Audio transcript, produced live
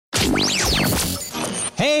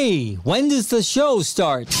Hey, when does the show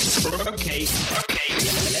start? Okay, let's begin.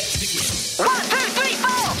 1, 2, 3,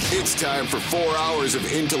 4. It's time for 4 hours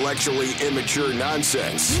of intellectually immature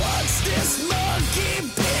nonsense. What's this monkey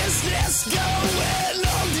business going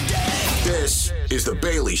on today? This is The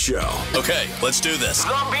Bailey Show. Okay, let's do this.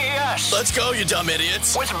 The BS. Let's go, you dumb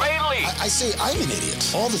idiots. With Bailey. I say I'm an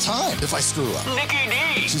idiot all the time if I screw up. Nicky D.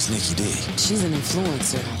 She's Nicky D. She's an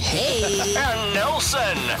influencer. Hey. And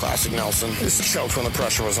Nelson. Classic Nelson. This choked when the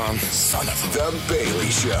pressure was on. Son of a... The Bailey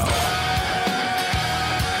Show.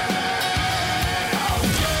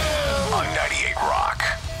 On 98 Rock.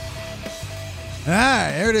 All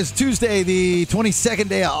right, there it is, Tuesday, the 22nd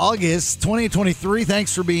day of August, 2023.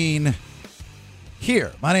 Thanks for being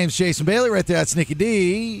here. My name's Jason Bailey. Right there, that's Nicky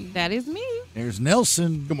D. That is me. There's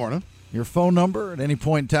Nelson. Good morning. Your phone number at any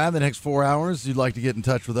point in time, the next 4 hours, you'd like to get in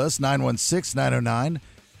touch with us,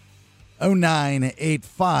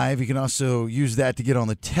 916-909-0985. You can also use that to get on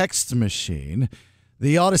the text machine.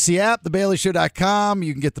 The Odyssey app, thebaileyshow.com.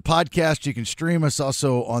 You can get the podcast. You can stream us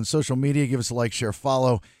also on social media. Give us a like, share,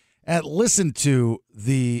 follow, and listen to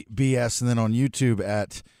the BS, and then on YouTube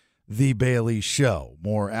at The Bailey Show.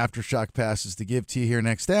 More Aftershock passes to give to you here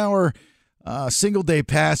next hour. Single day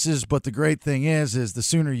passes, but the great thing is the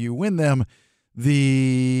sooner you win them,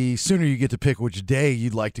 the sooner you get to pick which day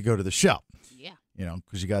you'd like to go to the show. Yeah. You know,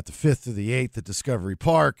 because you got the 5th to the 8th at Discovery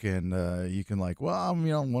Park, and you can I want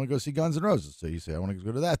to go see Guns N' Roses. So you say, I want to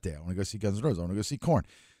go to that day. I want to go see Guns N' Roses. I want to go see Korn.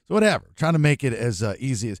 So whatever. Trying to make it as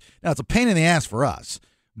easy as. Now, it's a pain in the ass for us,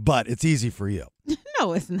 but it's easy for you.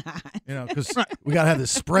 No, it's not. You know, because we got to have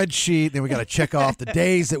this spreadsheet, then we got to check off the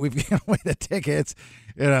days that we've given away the tickets.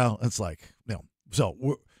 You know, it's like, so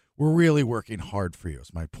we're really working hard for you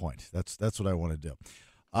is my point. That's what I want to do.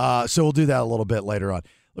 So we'll do that a little bit later on.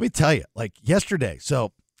 Let me tell you, like yesterday,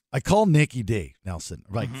 so I called Nicky D, Nelson,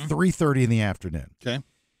 like 3:30 in the afternoon. Okay.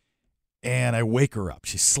 And I wake her up.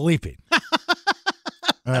 She's sleeping.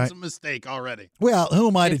 That's a mistake already. Well, who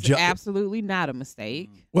am I to judge? Absolutely not a mistake.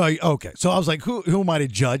 Well, okay. So I was like, who am I to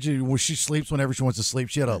judge? Well, she sleeps whenever she wants to sleep.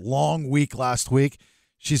 She had a long week last week.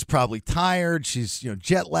 She's probably tired. She's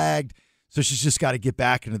jet lagged. So she's just got to get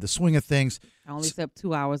back into the swing of things. I only slept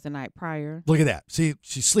 2 hours the night prior. Look at that. See,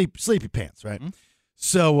 she's sleepy pants, right? Mm-hmm.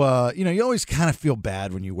 So, you always kind of feel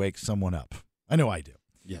bad when you wake someone up. I know I do.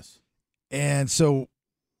 Yes. And so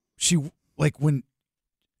we've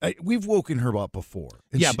woken her up before.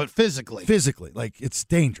 Yeah, but physically. Physically, like it's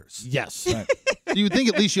dangerous. Yes. Right. So you would think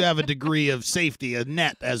at least you have a degree of safety, a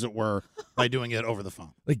net, as it were, by doing it over the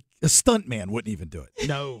phone. Like a stunt man wouldn't even do it.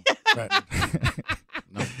 No. Right.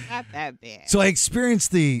 No. Not that bad. So I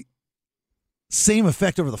experienced the same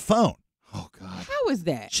effect over the phone. Oh, God. How is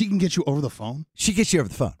that? She can get you over the phone? She gets you over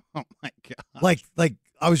the phone. Oh, my God. Like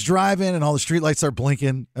I was driving and all the streetlights are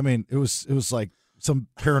blinking. I mean, it was like some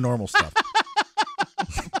paranormal stuff.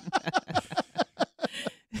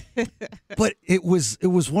 But it was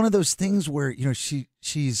one of those things where,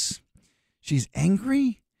 she's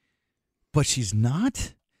angry, but she's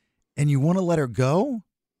not. And you want to let her go,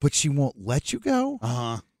 but she won't let you go.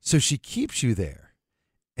 Uh-huh. So she keeps you there,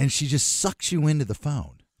 and she just sucks you into the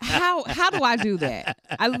phone. How do I do that?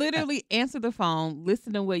 I literally answered the phone,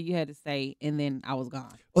 listened to what you had to say, and then I was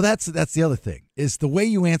gone. Well, that's the other thing, is the way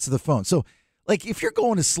you answer the phone. So, like, if you're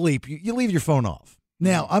going to sleep, you leave your phone off.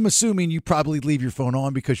 Now, I'm assuming you probably leave your phone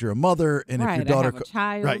on because you're a mother, and right, if your daughter, I have a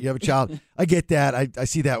child. Right, you have a child. I get that. I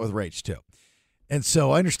see that with Rach too, and so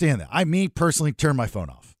I understand that. I personally turn my phone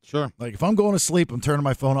off. Sure. Like if I'm going to sleep, I'm turning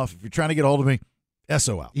my phone off. If you're trying to get a hold of me,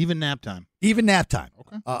 SOL. Even nap time. Even nap time.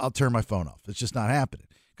 Okay. I'll turn my phone off. It's just not happening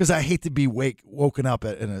because I hate to be woken up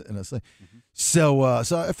in a sleep. Mm-hmm. So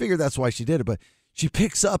I figured that's why she did it. But she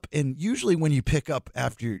picks up, and usually when you pick up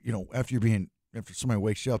after somebody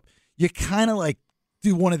wakes you up, you kind of like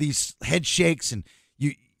do one of these head shakes, and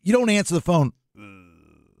you don't answer the phone.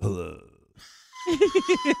 Hello.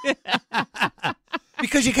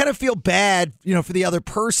 Because you kind of feel bad, for the other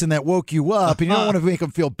person that woke you up, and you don't want to make them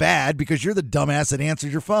feel bad because you're the dumbass that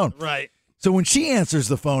answered your phone. Right. So when she answers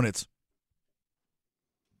the phone, it's,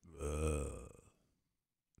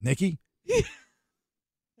 Nicky?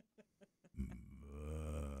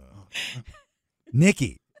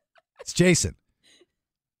 Nicky, it's Jason.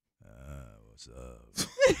 What's up?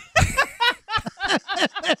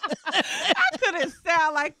 I couldn't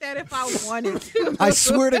sound like that if I wanted to. I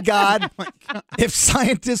swear to God, if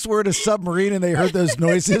scientists were in a submarine and they heard those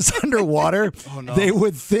noises underwater, they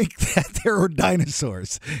would think that there were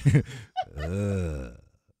dinosaurs.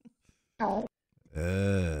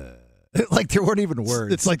 Like there weren't even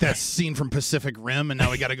words. It's like that scene from Pacific Rim, and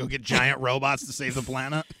now we got to go get giant robots to save the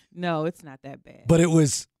planet. No, it's not that bad. But it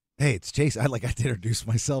was hey, it's Jason. I had to introduce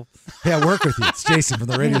myself. Hey, I work with you. It's Jason from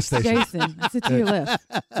the radio station. Jason, sit to your left.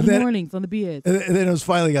 Good mornings on the beds. And then it was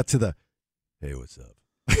finally got to the, hey, what's up?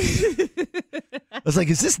 I was like,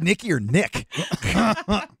 is this Nicky or Nick?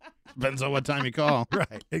 Depends on what time you call.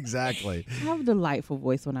 Right, exactly. I have a delightful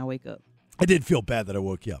voice when I wake up. I did feel bad that I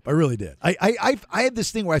woke you up. I really did. I had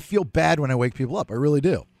this thing where I feel bad when I wake people up. I really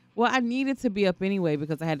do. Well, I needed to be up anyway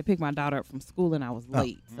because I had to pick my daughter up from school and I was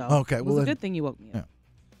late. So okay, it was a good thing you woke me up. Yeah.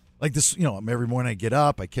 Like this, every morning I get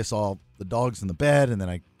up, I kiss all the dogs in the bed, and then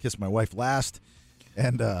I kiss my wife last.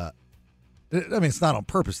 And, it's not on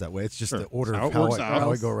purpose that way. It's just the order of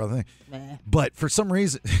how I go around the thing. Nah. But for some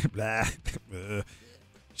reason,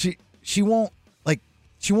 she won't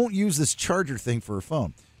use this charger thing for her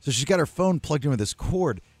phone. So she's got her phone plugged in with this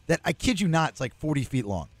cord that, I kid you not, it's like 40 feet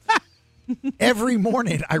long. Every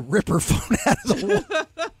morning I rip her phone out of the wall.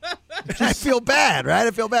 I feel bad, right?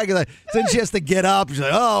 I feel bad because then she has to get up. She's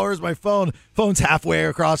like, oh, where's my phone? Phone's halfway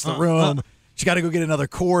across the room. She got to go get another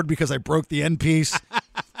cord because I broke the end piece. I'm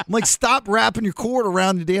like, stop wrapping your cord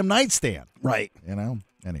around the damn nightstand. Right. Anyway,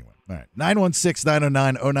 all right.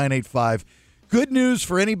 916-909-0985. Good news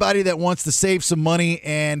for anybody that wants to save some money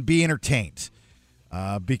and be entertained.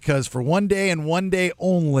 Because for one day and one day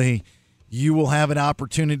only, you will have an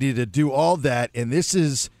opportunity to do all that. And this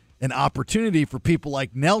is an opportunity for people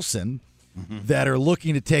like Nelson that are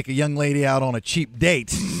looking to take a young lady out on a cheap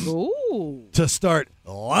date. Ooh. To start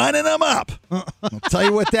lining them up. I'll tell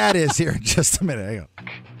you what that is here in just a minute. Hang on.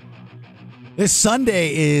 This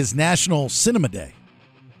Sunday is National Cinema Day.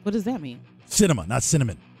 What does that mean? Cinema, not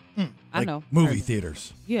cinnamon. I know. Movie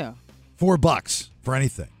theaters. Yeah. $4 for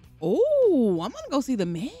anything. Oh, I'm going to go see the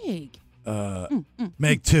Meg.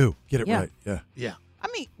 Meg 2. Get it Yeah. right. Yeah. Yeah. I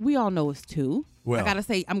mean, we all know it's 2. Well, I got to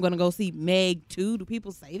say, I'm going to go see Meg 2. Do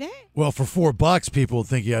people say that? Well, for $4, people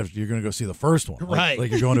think you're going to go see the first one. Right. Like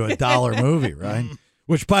you're going to a $1 movie, right?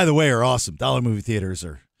 Which, by the way, are awesome. $1 movie theaters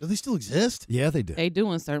are. Do they still exist? Yeah, they do. They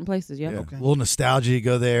do in certain places, yeah. Okay. A little nostalgia. You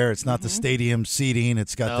go there. It's not the stadium seating.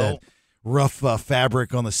 It's got that rough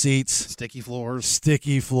fabric on the seats. Sticky floors.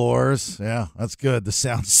 Sticky floors. Yeah, that's good. The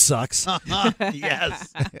sound sucks.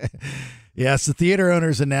 Yes. Yes, the theater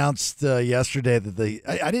owners announced yesterday that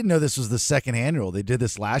I didn't know this was the second annual. They did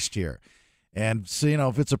this last year. And so,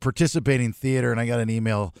 if it's a participating theater, and I got an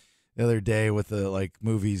email the other day with the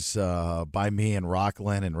movies by me and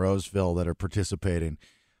Rockland and Roseville that are participating.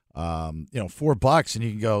 $4 and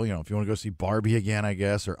you can go, if you want to go see Barbie again, I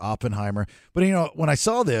guess, or Oppenheimer. But, when I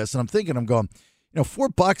saw this and I'm going,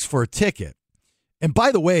 $4 for a ticket. And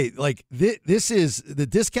by the way, this is the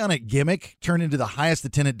discounted gimmick turned into the highest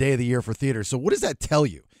attended day of the year for theaters. So what does that tell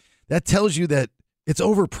you? That tells you that it's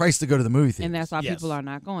overpriced to go to the movie theater. And that's why people are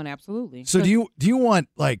not going, absolutely. So do you want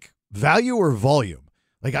value or volume?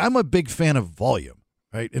 I'm a big fan of volume,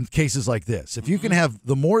 right? In cases like this. If you can have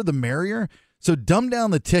the more the merrier. So dumb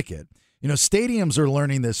down the ticket. Stadiums are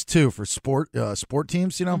learning this too for sport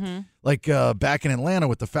teams, back in Atlanta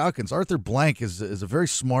with the Falcons. Arthur Blank is a very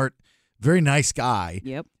smart, very nice guy.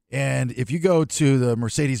 Yep. And if you go to the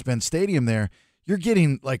Mercedes-Benz Stadium there, you're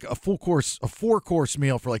getting a 4-course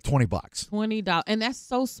meal for $20. $20. And that's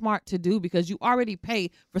so smart to do because you already pay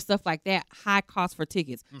for stuff like that, high cost for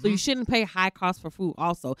tickets. So you shouldn't pay high cost for food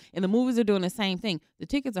also. And the movies are doing the same thing. The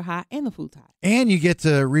tickets are high and the food's high. And you get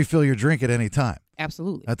to refill your drink at any time.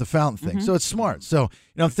 Absolutely. At the fountain thing. So it's smart. So,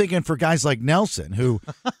 I'm thinking for guys like Nelson, who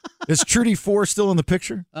is Trudy 4 still in the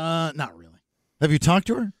picture? Not really. Have you talked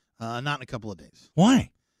to her? Not in a couple of days. Why?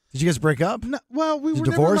 Did you guys break up? No, well, we were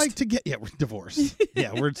divorced? never together. Yeah, we're divorced.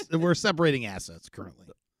 Yeah, we're separating assets currently.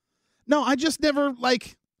 No, I just never I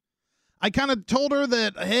kind of told her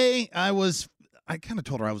that I kind of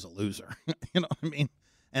told her I was a loser. You know what I mean?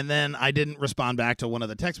 And then I didn't respond back to one of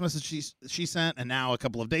the text messages she sent, and now a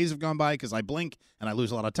couple of days have gone by because I blink and I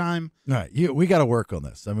lose a lot of time. All right, we got to work on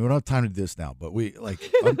this. I mean, we don't have time to do this now, but we I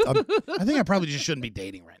think I probably just shouldn't be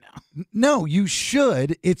dating right now. No, you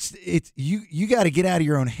should. It's you got to get out of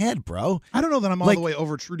your own head, bro. I don't know that I'm all the way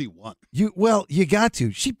over Trudy 1. You got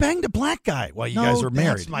to. She banged a black guy while you guys were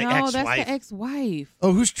married. That's my ex-wife. ex-wife. That's the ex-wife.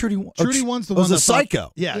 Oh, who's Trudy 1? Trudy 1's the one that's a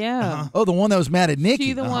psycho. Yeah. Yeah. Oh, the one that was mad at Nicky.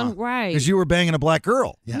 She the one, right. Because you were banging a black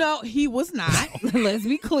girl. Yeah. No, he was not. Let's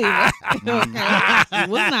be clear. Okay. He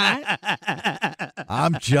was not.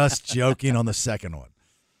 I'm just joking on the second one.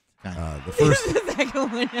 The first, The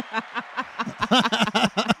second one.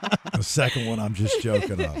 the second one, I'm just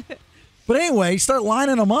joking on. But anyway, start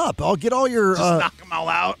lining them up. I'll get all your knock them all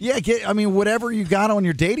out. Yeah, whatever you got on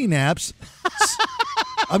your dating apps.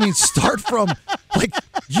 Start from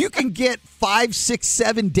you can get 5, 6,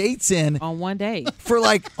 7 dates in On one day. for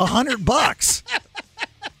 $100.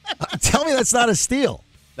 Tell me that's not a steal.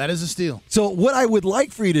 That is a steal. So what I would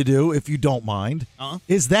like for you to do, if you don't mind,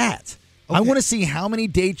 is that. I Okay. want to see how many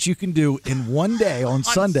dates you can do in one day on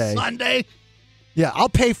Sunday. Sunday. Yeah, I'll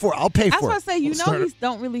pay for it. I was going it. to say, you know, he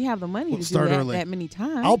don't really have the money to do start that early. that many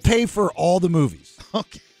times. I'll pay for all the movies.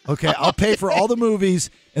 Okay. Okay, I'll pay for all the movies,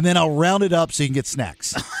 and then I'll round it up so you can get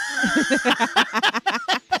snacks.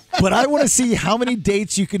 But I want to see how many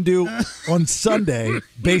dates you can do on Sunday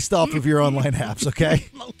based off of your online apps, okay?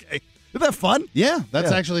 Okay. Isn't that fun? Yeah,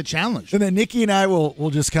 that's Yeah. actually a challenge. And then Nikki and I will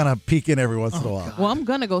just kind of peek in every once in a while. Well, I'm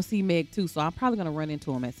going to go see Meg, too, so I'm probably going to run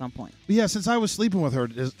into him at some point. But yeah, since I was sleeping with her,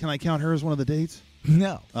 can I count her as one of the dates?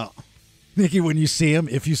 No. Oh. Nikki, when you see him,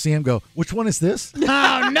 if you see him, go, which one is this?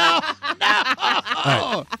 Oh, no.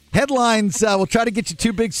 All right. Headlines, we'll try to get you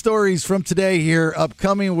two big stories from today here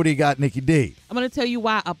upcoming. What do you got, Nikki D? I'm going to tell you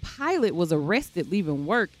why a pilot was arrested leaving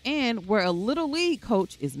work and where a Little League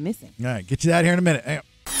coach is missing. All right, get you that here in a minute. Hang on.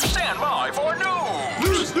 Stand by for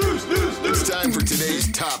news. It's time for today's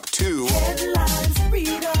top 2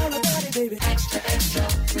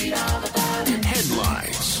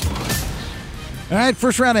 headlines. All right,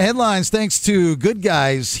 first round of headlines thanks to Good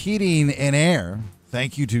Guys Heating and Air.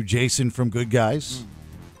 Thank you to Jason from Good Guys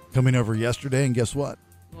coming over yesterday, and guess what?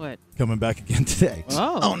 What? Coming back again today.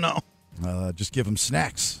 Oh, no. Just give him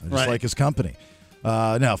snacks. I just Right. like his company.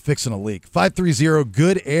 Now, fixing a leak. 530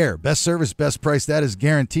 Good Air. Best service, best price. That is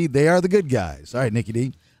guaranteed. They are the good guys. All right, Nikki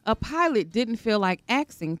D. A pilot didn't feel like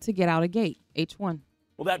asking to get out a gate. H1.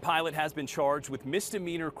 Well, that pilot has been charged with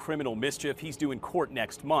misdemeanor criminal mischief. He's due in court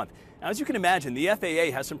next month. Now, as you can imagine, the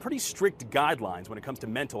FAA has some pretty strict guidelines when it comes to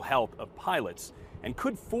mental health of pilots and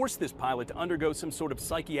could force this pilot to undergo some sort of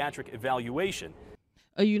psychiatric evaluation.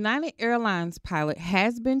 A United Airlines pilot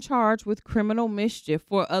has been charged with criminal mischief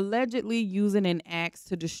for allegedly using an axe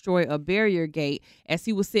to destroy a barrier gate as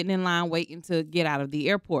he was sitting in line waiting to get out of the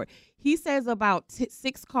airport. He says about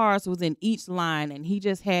 6 cars was in each line, and he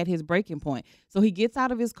just had his breaking point. So he gets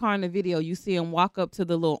out of his car in the video. You see him walk up to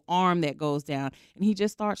the little arm that goes down, and he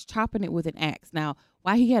just starts chopping it with an axe. Now,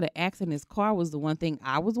 why he had an axe in his car was the one thing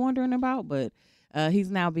I was wondering about, but he's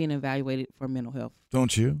now being evaluated for mental health.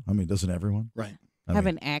 Don't you? I mean, doesn't everyone? Right. Have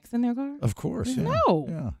an axe in their car? Of course. Yeah. No.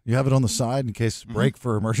 Yeah. You have it on the side in case break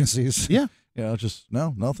for emergencies. Yeah. You know, just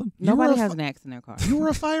nothing. Nobody has an axe in their car. You were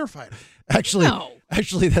a firefighter.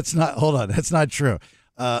 Actually, that's not. Hold on, that's not true.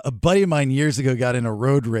 A buddy of mine years ago got in a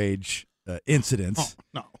road rage incident. Oh,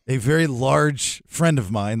 no. A very large friend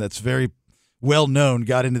of mine that's very well known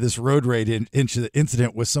got into this road rage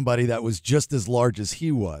incident with somebody that was just as large as he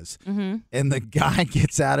was, and the guy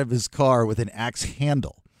gets out of his car with an axe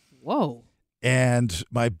handle. Whoa. And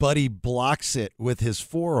my buddy blocks it with his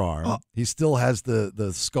forearm. He still has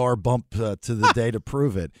the scar bump to the day to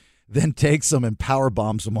prove it. Then takes him and power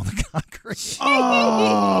bombs him on the concrete.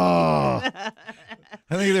 Oh. I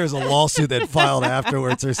think there's a lawsuit that filed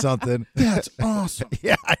afterwards or something. That's awesome.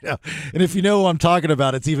 Yeah, I know. And if you know who I'm talking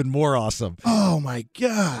about, it's even more awesome. Oh, my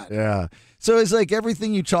God. Yeah. So it's like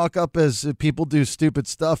everything you chalk up as people do stupid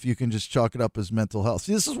stuff, you can just chalk it up as mental health.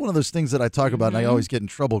 See, this is one of those things that I talk about, and I always get in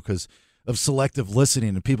trouble because of selective listening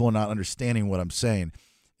and people are not understanding what I'm saying,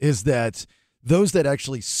 is that those that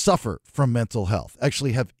actually suffer from mental health,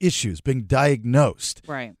 actually have issues, being diagnosed,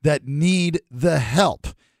 Right. that need the help.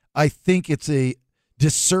 I think it's a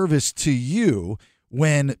disservice to you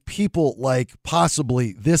when people like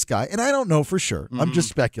possibly this guy, and I don't know for sure, I'm just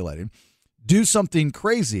speculating, do something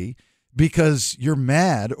crazy because you're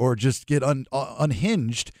mad or just get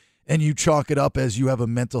unhinged and you chalk it up as you have a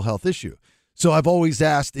mental health issue. So I've always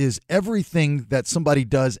asked, is everything that somebody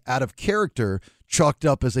does out of character chalked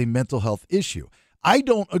up as a mental health issue? I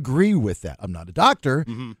don't agree with that. I'm not a doctor,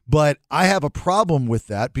 but I have a problem with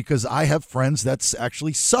that because I have friends that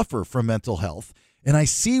actually suffer from mental health, and I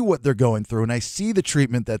see what they're going through, and I see the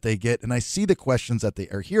treatment that they get, and I see the questions that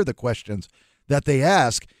hear the questions that they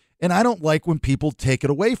ask, and I don't like when people take it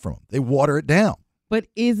away from them. They water it down. But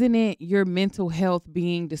isn't it your mental health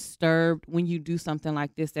being disturbed when you do something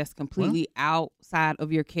like this that's completely outside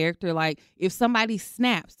of your character? Like if somebody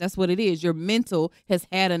snaps, that's what it is. Your mental has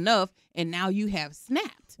had enough and now you have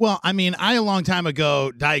snapped. Well, I mean, I a long time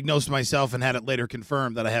ago diagnosed myself and had it later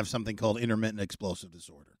confirmed that I have something called intermittent explosive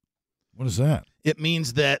disorder. What is that? It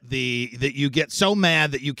means that that you get so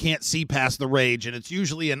mad that you can't see past the rage, and it's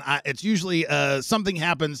usually something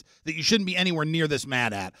happens that you shouldn't be anywhere near this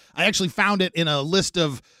mad at. I actually found it in a list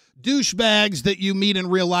of douchebags that you meet in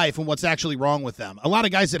real life and what's actually wrong with them. A lot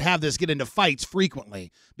of guys that have this get into fights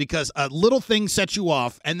frequently because a little thing sets you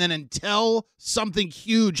off, and then until something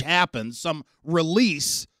huge happens, some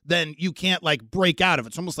release, then you can't like break out of it.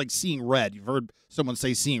 It's almost like seeing red. You've heard someone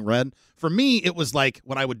say seeing red. For me, it was like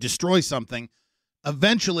when I would destroy something,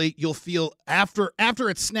 eventually you'll feel after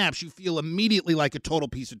it snaps, you feel immediately like a total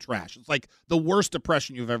piece of trash. It's like the worst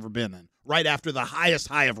depression you've ever been in, right after the highest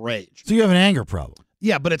high of rage. So you have an anger problem.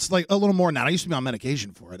 Yeah, but it's like a little more now. I used to be on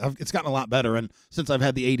medication for it. It's gotten a lot better, and since I've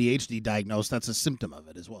had the ADHD diagnosed, that's a symptom of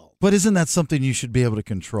it as well. But isn't that something you should be able to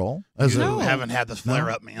control? You haven't had this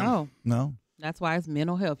flare-up, man. Oh. No. That's why it's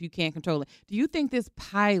mental health. You can't control it. Do you think this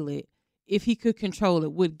pilot, if he could control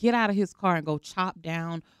it, would get out of his car and go chop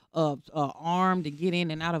down a arm to get in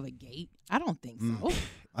and out of a gate? I don't think so.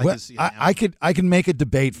 I can make a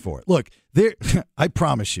debate for it. Look, there. I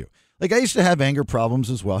promise you. Like I used to have anger problems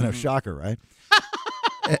as well. No shocker, right?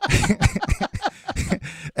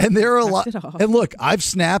 And there are a lot. And look, I've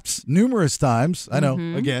snapped numerous times. I know.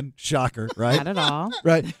 Again, shocker, right? Not at all.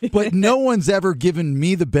 Right. But no one's ever given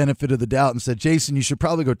me the benefit of the doubt and said, Jason, you should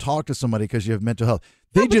probably go talk to somebody because you have mental health.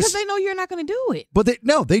 Because they know you're not going to do it. But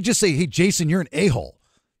they just say, hey, Jason, you're an a-hole.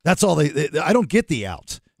 That's all I don't get the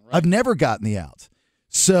out. Right. I've never gotten the out.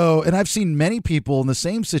 So, and I've seen many people in the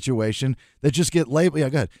same situation that just get labeled. Yeah,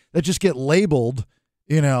 go ahead. That just get labeled,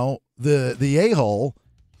 the a-hole.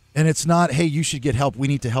 And it's not, hey, you should get help. We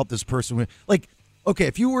need to help this person. Like, okay,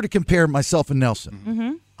 if you were to compare myself and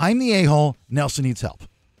Nelson, I'm the a-hole. Nelson needs help.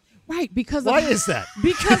 Right, why is that?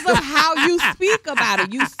 Because of how you speak about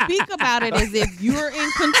it. You speak about it as if you're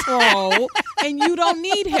in control and you don't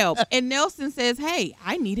need help. And Nelson says, hey,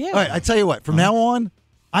 I need help. All right, I tell you what, from now on,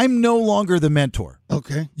 I'm no longer the mentor.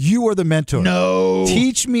 Okay. You are the mentor. No.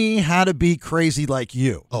 Teach me how to be crazy like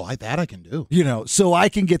you. Oh, that I can do. So I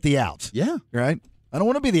can get the out. Yeah. Right? I don't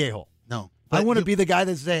want to be the a-hole. No. I want to be the guy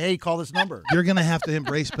that say, hey, call this number. You're going to have to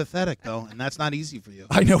embrace pathetic, though, and that's not easy for you.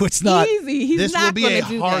 I know it's not. Easy. He's this not will be a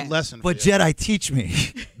do hard that. lesson for But you. Jedi, teach me.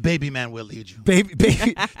 Baby man will lead you. Baby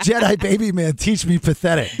Jedi baby man, teach me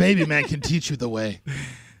pathetic. Baby man can teach you the way.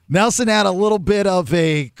 Nelson had a little bit of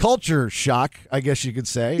a culture shock, I guess you could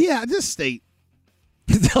say. Yeah, this state.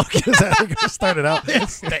 Started out.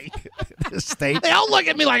 This state. This state. They all look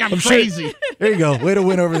at me like I'm crazy. Sure. There you go. Way to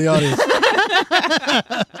win over the audience.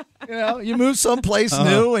 You move someplace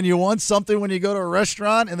new and you want something when you go to a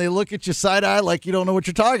restaurant and they look at you side-eye like you don't know what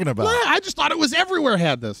you're talking about. Well, I just thought it was everywhere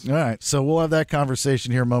had this. All right, so we'll have that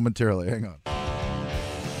conversation here momentarily. Hang on.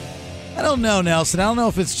 I don't know, Nelson. I don't know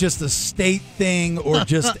if it's just a state thing or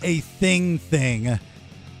just a thing,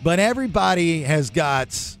 but everybody has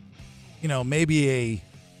got, maybe a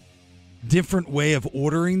different way of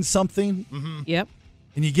ordering something. Yep.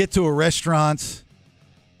 And you get to a restaurant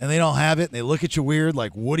and they don't have it and they look at you weird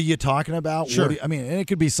like, what are you talking about? Sure. And it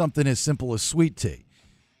could be something as simple as sweet tea.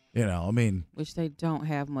 Which they don't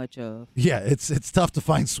have much of. Yeah, it's tough to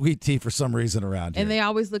find sweet tea for some reason around here. And they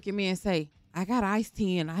always look at me and say, I got iced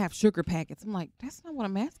tea and I have sugar packets. I'm like, that's not what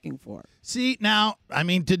I'm asking for. See, now,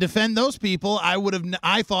 to defend those people,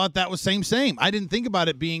 I thought that was same. I didn't think about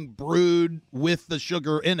it being brewed with the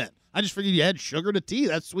sugar in it. I just figured you had sugar to tea.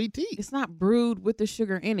 That's sweet tea. It's not brewed with the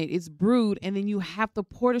sugar in it. It's brewed, and then you have to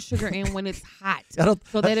pour the sugar in when it's hot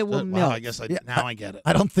so that it will melt. Wow, I guess now I get it.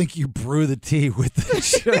 I don't think you brew the tea with the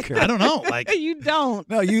sugar. I don't know. You don't.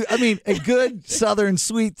 No, a good Southern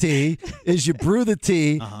sweet tea is you brew the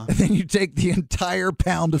tea, and then you take the entire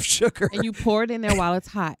pound of sugar. And you pour it in there while it's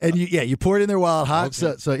hot. And you pour it in there while it's hot.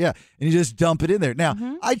 Okay. So yeah, and you just dump it in there. Now,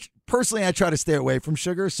 I try to stay away from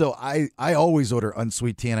sugar, so I always order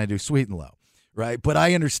unsweet tea, and I do sweet and low, right? But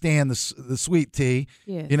I understand the sweet tea.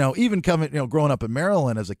 Yes. Even growing up in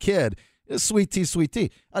Maryland as a kid, it's sweet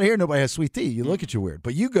tea. Out here, nobody has sweet tea. You look at you weird.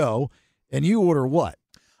 But you go and you order what?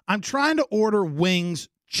 I'm trying to order wings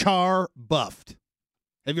char buffed.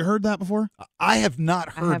 Have you heard that before? I have not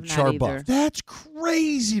heard char buffed. That's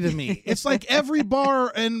crazy to me. It's like every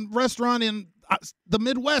bar and restaurant in the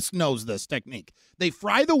Midwest knows this technique. They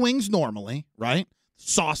fry the wings normally, right?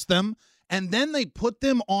 Sauce them, and then they put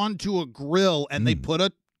them onto a grill and they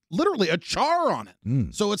put literally a char on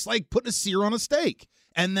it. So it's like putting a sear on a steak.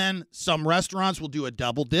 And then some restaurants will do a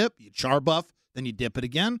double dip. You char buff, then you dip it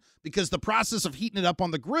again, because the process of heating it up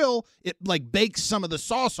on the grill, it bakes some of the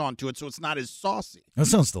sauce onto it so it's not as saucy. That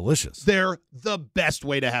sounds delicious. They're the best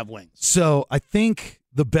way to have wings. So I think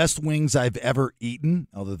the best wings I've ever eaten,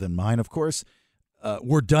 other than mine, of course,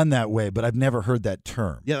 were done that way, but I've never heard that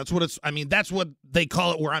term. Yeah, that's what that's what they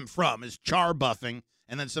call it where I'm from, is char buffing.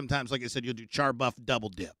 And then sometimes, like I said, you'll do char buff double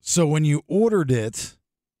dip. So when you ordered it,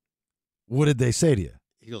 what did they say to you?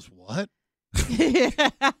 He goes, what?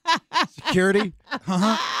 Security?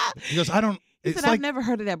 He goes, I don't. He said, I've never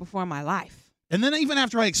heard of that before in my life. And then even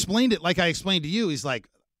after I explained it, like I explained to you, he's like,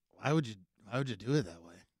 why would you do it that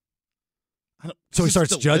way? So he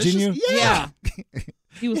starts judging you? Yeah.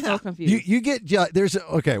 He was so confused. You get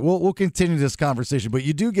we'll continue this conversation, but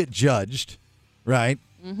you do get judged right?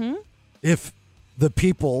 Mm-hmm. If the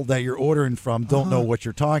people that you're ordering from don't know what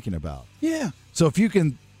you're talking about. Yeah. So if you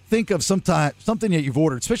can think of something that you've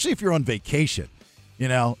ordered, especially if you're on vacation,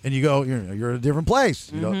 and you go, you're at a different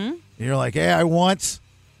place. You know, and you're like, hey, I want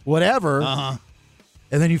whatever. Uh-huh.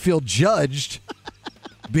 And then you feel judged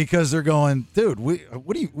because they're going, dude, we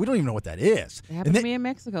don't even know what that is. It happened to me in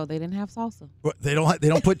Mexico. They didn't have salsa. They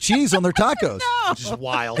don't put cheese on their tacos. No. Which is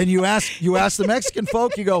wild. And you ask the Mexican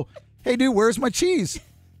folk, you go, hey, dude, where's my cheese?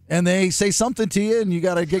 And they say something to you, and you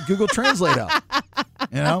got to get Google Translate out.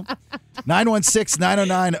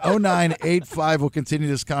 916-909-0985. We'll continue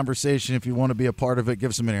this conversation. If you want to be a part of it, give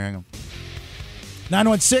us a minute. Hang on.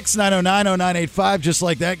 916-909-0985, just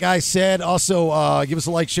like that guy said. Also, give us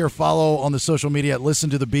a like, share, follow on the social media at Listen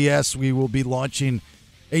to the BS. We will be launching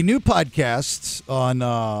a new podcast on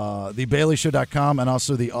thebaileyshow.com and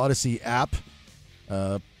also the Odyssey app.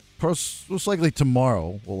 Most likely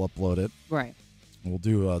tomorrow we'll upload it. Right. We'll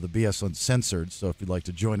do the BS Uncensored, so if you'd like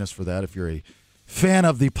to join us for that, if you're a fan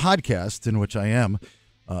of the podcast, in which I am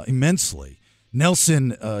immensely.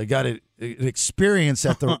 Nelson got an experience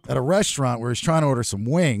at a restaurant where he's trying to order some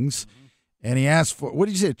wings, and he asked for, what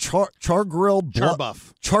did you say, char-grilled?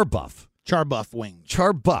 Char-buff. Char-buff. Char-buff wings.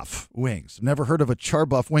 Char-buff wings. Never heard of a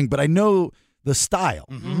char-buff wing, but I know the style.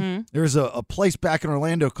 Mm-hmm. There's a place back in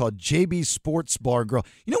Orlando called JB Sports Bar Grill.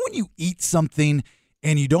 You know when you eat something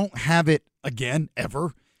and you don't have it again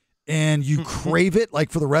ever, and you crave it like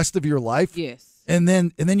for the rest of your life? Yes. And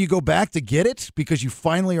then you go back to get it because you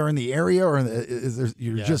finally are in the area, or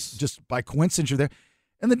you're just by coincidence you're there,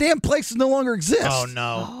 and the damn place no longer exists. Oh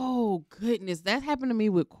no! Oh goodness, that happened to me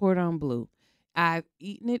with cordon bleu. I've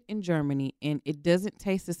eaten it in Germany, and it doesn't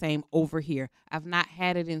taste the same over here. I've not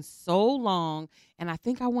had it in so long, and I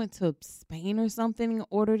think I went to Spain or something and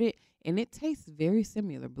ordered it, and it tastes very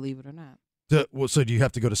similar, believe it or not. So do you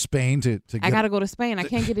have to go to Spain to get I got to go to Spain. I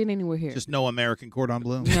can't get it anywhere here. Just no American cordon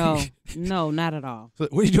bleu? No, not at all. So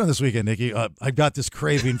what are you doing this weekend, Nikki? I've got this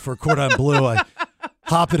craving for cordon bleu. I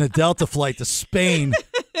hop in a Delta flight to Spain.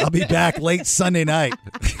 I'll be back late Sunday night.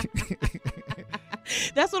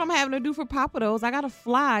 That's what I'm having to do for Papados. I got to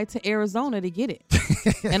fly to Arizona to get it.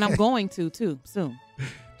 And I'm going to, too, soon.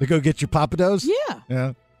 To go get your Papados?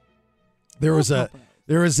 Yeah. There was a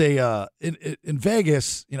in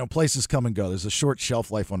Vegas, places come and go. There's a short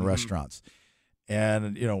shelf life on restaurants.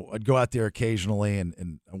 And, I'd go out there occasionally,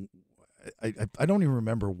 and I don't even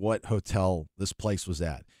remember what hotel this place was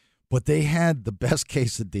at, but they had the best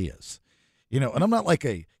quesadillas, and I'm not like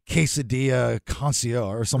a quesadilla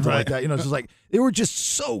concierge or something like that. It's just like, they were just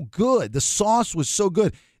so good. The sauce was so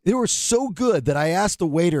good. They were so good that I asked the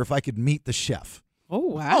waiter if I could meet the chef. Oh,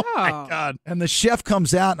 wow. Oh, my God. And the chef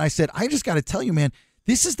comes out, and I said, I just got to tell you, man,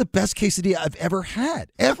 this is the best quesadilla I've ever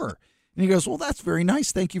had, ever. And he goes, well, that's very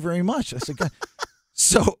nice. Thank you very much. I said, God.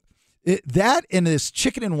 So that and this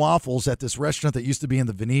chicken and waffles at this restaurant that used to be in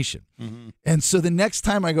the Venetian. Mm-hmm. And so the next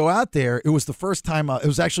time I go out there, it was the first time, it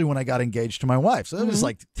was actually when I got engaged to my wife. So it was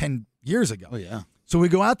like 10 years ago. Oh, yeah. So we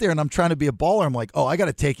go out there, and I'm trying to be a baller. I'm like, oh, I got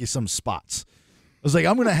to take you some spots. I was like,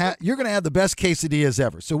 you're going to have the best quesadillas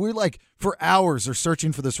ever. So we're like, for hours, are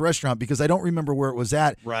searching for this restaurant because I don't remember where it was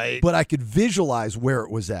at. Right. But I could visualize where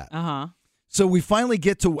it was at. Uh-huh. So we finally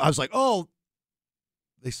get to, I was like, oh,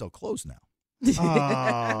 they sell clothes now.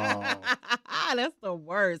 Oh. That's the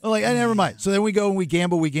worst. I'm like, never mind. So then we go and we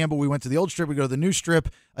gamble. We went to the old strip. We go to the new strip.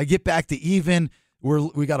 I get back to even.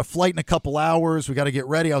 We got a flight in a couple hours. We got to get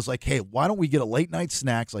ready. I was like, hey, why don't we get a late night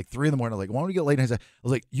snacks, like 3 a.m? I was like, why don't we get a late night snack? I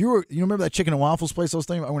was like, you remember that chicken and waffles place I was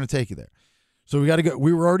thinking? I want to take you there. So we got to go.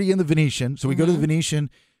 We were already in the Venetian. So we go to the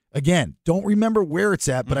Venetian. Again, don't remember where it's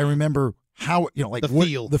at, but I remember how, like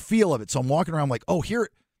the feel of it. So I'm walking around, I'm like, oh, here.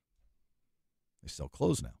 They sell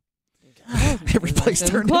clothes now. Every place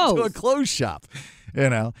turned into a clothes shop.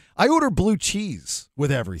 I order blue cheese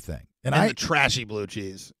with everything. And the trashy blue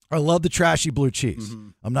cheese. I love the trashy blue cheese. Mm-hmm.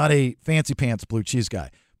 I'm not a fancy pants blue cheese guy.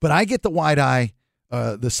 But I get the wide eye,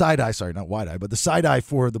 the side eye, sorry, not wide eye, but the side eye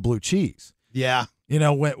for the blue cheese. Yeah.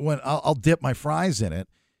 When I'll dip my fries in it.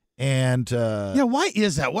 And why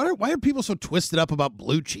is that? Why are people so twisted up about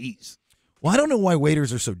blue cheese? Well, I don't know why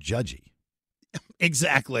waiters are so judgy.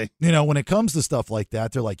 Exactly. When it comes to stuff like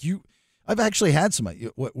that, they're like, I've actually had some.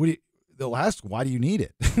 They'll ask, why do you need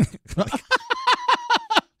it?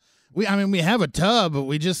 We have a tub, but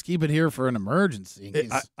we just keep it here for an emergency.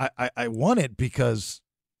 I want it because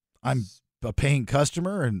I'm a paying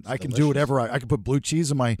customer, and I can do whatever. I can put blue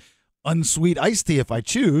cheese in my unsweet iced tea if I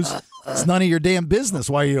choose. It's none of your damn business.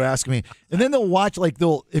 Why are you asking me? And then they'll watch,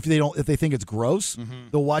 if they think it's gross,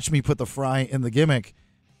 they'll watch me put the fry in the gimmick,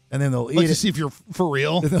 and then they'll eat it to see if you're for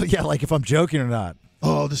real. Yeah, like if I'm joking or not.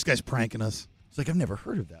 Oh, this guy's pranking us. It's like, I've never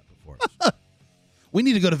heard of that before. We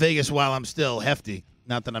need to go to Vegas while I'm still hefty.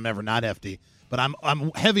 Not that I'm ever not hefty, but I'm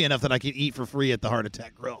heavy enough that I can eat for free at the Heart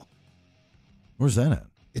Attack Grill. Where's that at?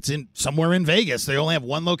 It's in somewhere in Vegas. They only have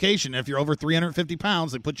one location. If you're over 350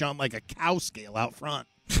 pounds, they put you on like a cow scale out front.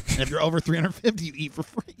 And if you're over 350, you eat for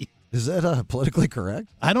free. Is that politically correct?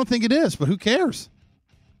 I don't think it is, but who cares?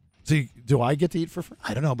 So do I get to eat for free?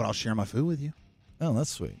 I don't know, but I'll share my food with you. Oh,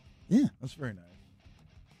 that's sweet. Yeah. That's very nice.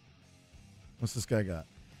 What's this guy got?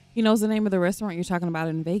 He knows the name of the restaurant you're talking about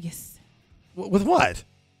in Vegas. With what?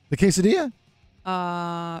 The quesadilla?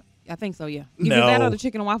 I think so, yeah. No. Either that or the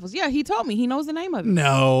chicken and waffles. Yeah, he told me. He knows the name of it.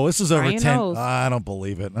 No, this is over Brian 10. knows. I don't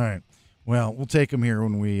believe it. All right. Well, we'll take him here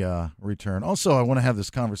when we return. Also, I want to have this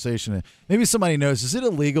conversation. Maybe somebody knows. Is it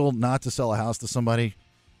illegal not to sell a house to somebody?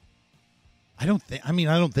 I don't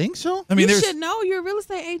think so. I mean, you should know. You're a real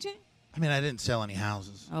estate agent. I mean, I didn't sell any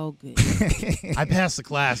houses. Oh, good. I passed the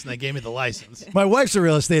class, and they gave me the license. My wife's a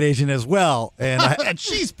real estate agent as well, and and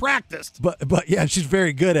she's practiced. But yeah, she's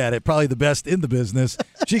very good at it. Probably the best in the business.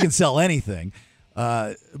 She can sell anything.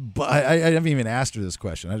 But I haven't even asked her this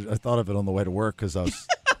question. I thought of it on the way to work because I was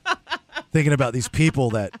thinking about these people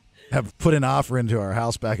that have put an offer into our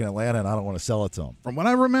house back in Atlanta, and I don't want to sell it to them. From what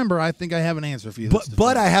I remember, I think I have an answer for you.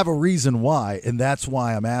 But I have a reason why, and that's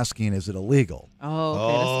why I'm asking: is it illegal? Oh,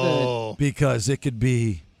 okay, that's good. Because it could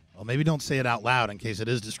be. Well, maybe don't say it out loud in case it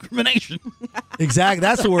is discrimination. Exactly.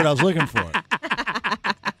 That's the word I was looking for.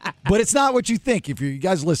 But it's not what you think. If you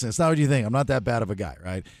guys listen, it's not what you think. I'm not that bad of a guy,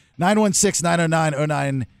 right?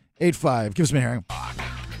 916-909-0985. Give us a minute here.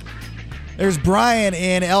 There's Brian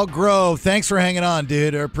in Elk Grove. Thanks for hanging on,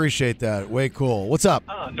 dude. I appreciate that. Way cool. What's up?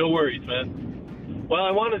 No worries, man. Well,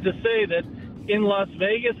 I wanted to say that in Las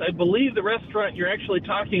Vegas, I believe the restaurant you're actually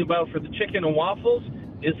talking about for the chicken and waffles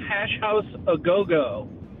is Hash House A Go-Go.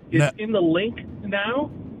 It's in the link now.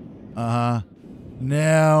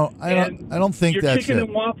 No, I don't think your that's chicken it.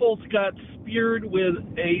 and waffles got speared with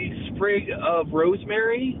a sprig of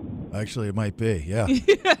rosemary. Actually, it might be. Yeah.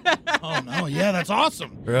 Oh no! Yeah, that's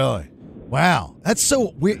awesome. Really? Wow. That's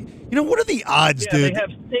so weird. You know, what are the odds, Yeah, dude? they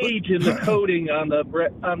have sage in the coating on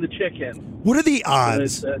the chicken. What are the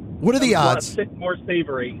odds? What are the odds? More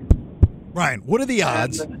savory. Ryan, what are the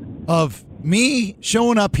odds of me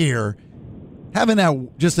showing up here, having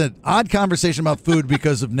just an odd conversation about food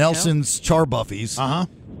because of Nelson's Char Buffies,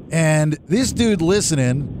 and this dude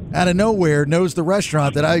listening out of nowhere knows the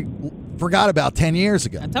restaurant that I forgot about 10 years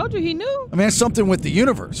ago? I told you he knew. I mean, it's something with the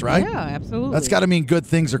universe, right? Yeah, absolutely. That's got to mean good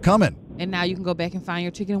things are coming. And now you can go back and find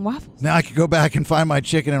your chicken and waffles. Now I can go back and find my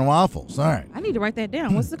chicken and waffles. All right. I need to write that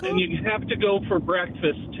down. What's the code? And you have to go for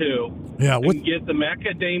breakfast, too. Yeah. And get the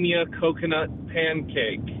macadamia coconut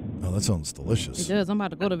pancake. Oh, that sounds delicious. It does. I'm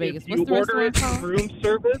about to go to Vegas. If What's you the order restaurant it called? room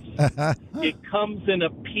service, it comes in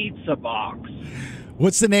a pizza box.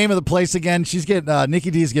 What's the name of the place again? She's getting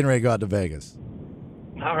Nikki D's getting ready to go out to Vegas.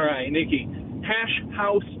 All right, Nikki. Hash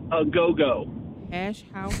House A Go-Go. Hash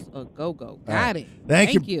House A Go-Go. Got right. it.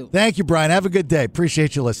 Thank you. Thank you, Brian. Have a good day.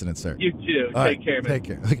 Appreciate you listening, sir. You too. All Take right, care, man. Take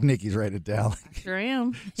care. Look, Nikki's writing it down. I sure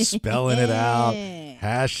am. Spelling it out.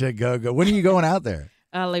 Hash A Go-Go. When are you going out there?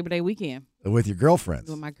 Labor Day weekend. With your girlfriends?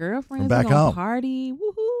 With my girlfriends. From back We're gonna home. Party.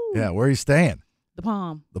 Woohoo. Yeah, where are you staying? The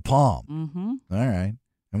Palm. The Palm. Mm-hmm. All right.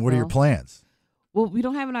 And what are your plans? Well, we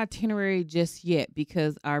don't have an itinerary just yet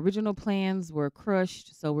because our original plans were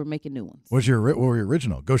crushed, so we're making new ones. What were your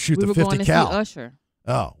original? Go shoot we the were 50 going to cal. see Usher.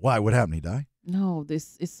 Oh, why? What happened? He died? No,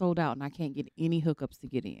 this is sold out, and I can't get any hookups to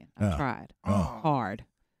get in. I've tried hard.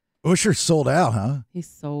 Usher sold out, huh? He's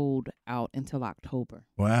sold out until October.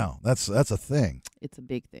 Wow, that's a thing. It's a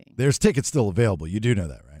big thing. There's tickets still available. You do know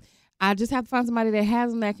that, right? I just have to find somebody that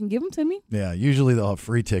has them that can give them to me. Yeah, usually they'll have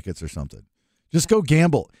free tickets or something. Just go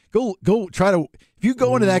gamble. Go try to. If you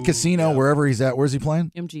go into that casino wherever he's at, where's he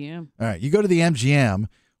playing? MGM. All right, you go to the MGM,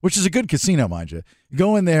 which is a good casino, mind you. You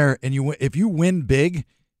go in there and if you win big,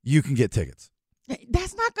 you can get tickets.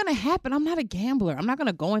 That's not going to happen. I'm not a gambler. I'm not going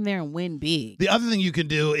to go in there and win big. The other thing you can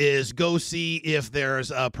do is go see if there's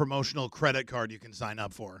a promotional credit card you can sign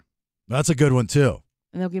up for. That's a good one too.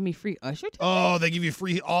 And they'll give me free Usher tickets? Oh, they give you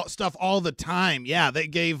free stuff all the time. Yeah, they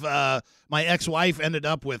gave my ex-wife ended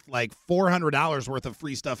up with like $400 worth of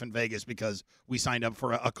free stuff in Vegas because we signed up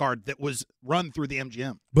for a card that was run through the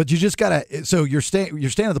MGM. But you just gotta. So you're staying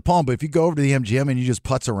at the Palm, but if you go over to the MGM and you just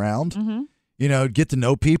putz around, get to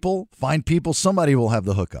know people, find people, somebody will have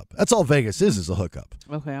the hookup. That's all Vegas is a hookup.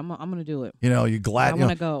 Okay, I'm gonna do it. You glad. I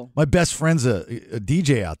want to go. My best friend's a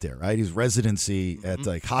DJ out there, right? He's residency at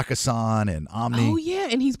like Hakkasan and Omni. Oh yeah,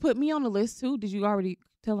 and he's put me on the list too. Did you already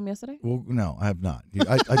tell him yesterday? Well, no, I have not.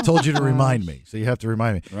 I told you to remind me, so you have to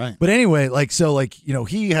remind me. Right. But anyway,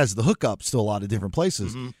 he has the hookups to a lot of different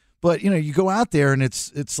places. Mm-hmm. But, you go out there and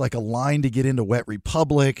it's like a line to get into Wet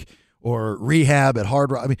Republic or rehab at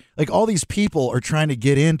Hard Rock. I mean, like all these people are trying to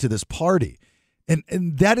get into this party.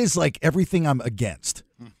 And that is like everything I'm against.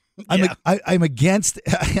 I'm against.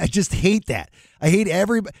 I just hate that. I hate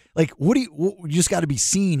everybody. Like, you just got to be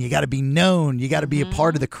seen. You got to be known. You got to be a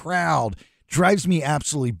part of the crowd. Drives me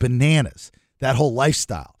absolutely bananas, that whole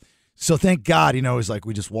lifestyle. So thank God, it's like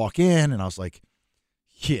we just walk in and I was like,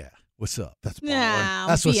 yeah, what's up? That's baller. Nah,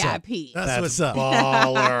 That's what's up. VIP. That's what's up.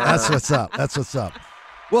 Baller. That's what's up. That's what's up.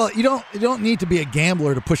 Well, you don't need to be a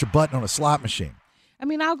gambler to push a button on a slot machine. I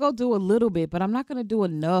mean, I'll go do a little bit, but I'm not going to do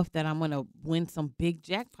enough that I'm going to win some big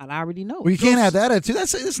jackpot. I already know. Well, you can't have that attitude.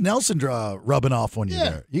 That's Nelson rubbing off on you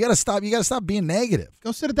there. You got to stop. You got to stop being negative.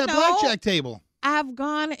 Go sit at that blackjack table. I've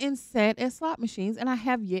gone and sat at slot machines, and I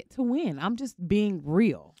have yet to win. I'm just being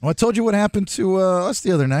real. Well, I told you what happened to us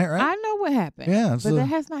the other night, right? I know what happened. Yeah, but that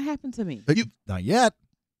has not happened to me. Not yet.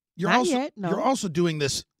 Not yet, no. You're also doing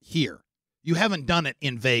this here. You haven't done it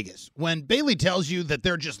in Vegas. When Bailey tells you that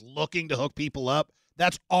they're just looking to hook people up,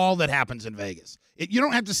 that's all that happens in Vegas. You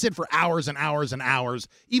don't have to sit for hours and hours and hours,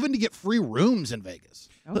 even to get free rooms in Vegas.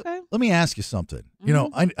 Okay. Let me ask you something.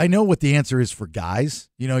 I know what the answer is for guys.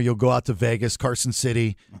 You'll go out to Vegas, Carson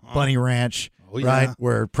City, Bunny Ranch, right,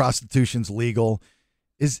 where prostitution's legal.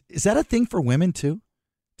 Is that a thing for women too?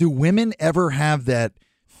 Do women ever have that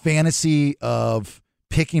fantasy of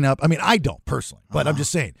picking up? I mean, I don't personally, but I'm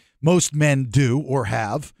just saying. Most men do or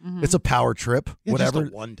have. Mm-hmm. It's a power trip, whatever.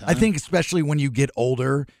 Just a one time. I think especially when you get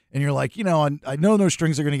older and you're like, I know no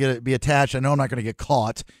strings are going to be attached. I know I'm not going to get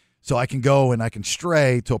caught, so I can go and I can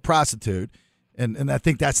stray to a prostitute. And I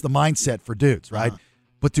think that's the mindset for dudes, right?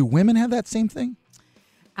 But do women have that same thing?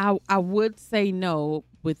 I would say no,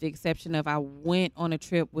 with the exception of I went on a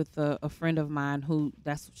trip with a friend of mine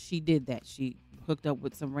she did that. She hooked up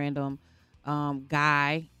with some random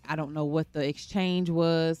guy. I don't know what the exchange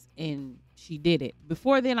was, and she did it.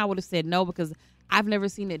 Before then, I would have said no because I've never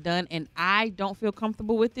seen it done, and I don't feel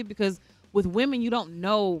comfortable with it because with women, you don't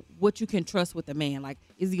know what you can trust with a man. Like,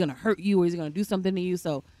 is he going to hurt you or is he going to do something to you?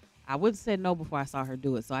 So I would have said no before I saw her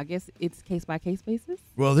do it. So I guess it's case-by-case basis.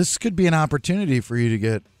 Well, this could be an opportunity for you to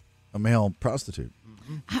get a male prostitute.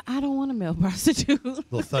 I don't want a male prostitute.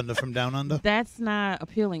 Little thunder from down under. That's not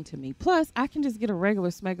appealing to me. Plus, I can just get a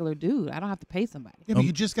regular smuggler dude. I don't have to pay somebody. Yeah, but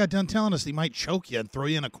you just got done telling us he might choke you and throw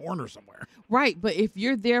you in a corner somewhere. Right, but if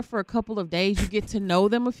you're there for a couple of days, you get to know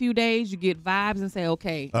them a few days, you get vibes and say,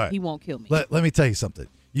 okay, right, he won't kill me. Let me tell you something.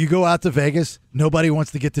 You go out to Vegas, nobody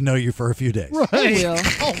wants to get to know you for a few days. Right. They will.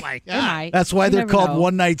 Oh, my God. That's why they're called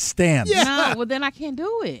one-night stands. Yeah. No, well, then I can't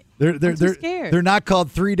do it. They're too scared. They're not called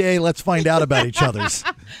 3-day, let's find out about each other's.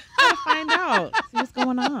 Gotta find out. See what's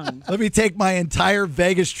going on. Let me take my entire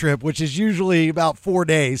Vegas trip, which is usually about 4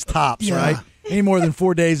 days tops, right? Any more than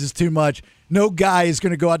 4 days is too much. No guy is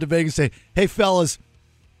going to go out to Vegas and say, hey, fellas,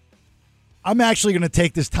 I'm actually going to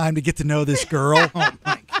take this time to get to know this girl. Oh,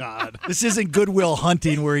 my God. This isn't Goodwill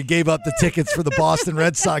Hunting where he gave up the tickets for the Boston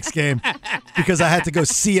Red Sox game because I had to go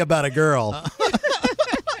see about a girl.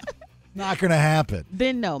 Not going to happen.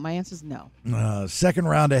 Then no. My answer is no. Second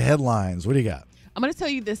round of headlines. What do you got? I'm going to tell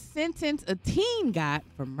you the sentence a teen got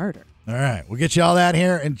for murder. All right. We'll get you all that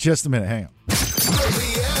here in just a minute. Hang on.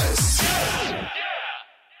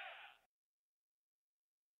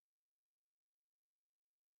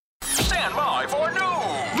 Stand by for news.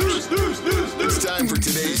 It's time for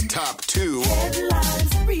today's top 2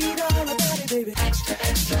 Headlines, read all about it, baby. Extra,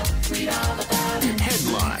 read all about it.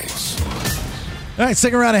 headlines. All right,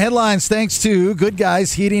 second round of headlines thanks to Good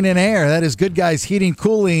Guys Heating and Air. That is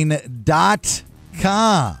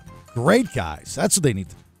goodguysheatingcooling.com. Great guys. That's what they need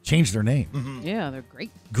to change their name. Mm-hmm. Yeah, they're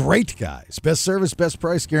great. Great guys. Best service, best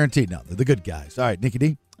price guaranteed. No, they're the good guys. All right,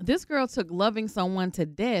 NickyD. This girl took loving someone to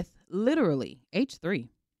death, literally, age 3.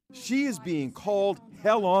 She is being called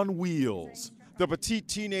hell on wheels. The petite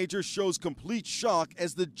teenager shows complete shock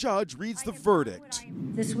as the judge reads the verdict.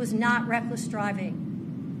 This was not reckless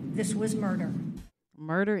driving. This was murder.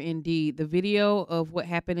 Murder indeed. The video of what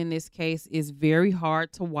happened in this case is very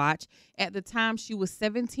hard to watch. At the time, she was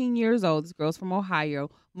 17 years old. This girl's from Ohio,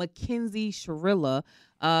 Mackenzie Sharilla.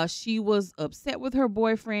 She was upset with her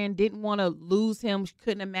boyfriend, didn't want to lose him. She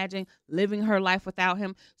couldn't imagine living her life without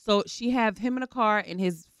him. So she have him in a car and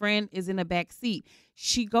his friend is in the back seat.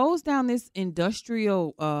 She goes down this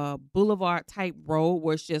industrial boulevard type road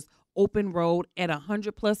where it's just open road at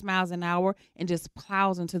 100+ miles an hour and just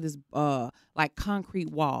plows into this like concrete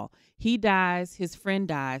wall. He dies, his friend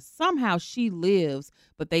dies. Somehow she lives,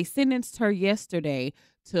 but they sentenced her yesterday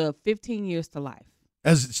to 15 years to life.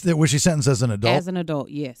 Was she sentenced as an adult? As an adult,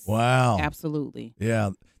 yes. Wow. Absolutely.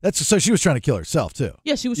 Yeah. So she was trying to kill herself, too.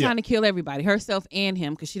 Yeah, she was trying to kill everybody, herself and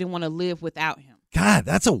him, because she didn't want to live without him. God,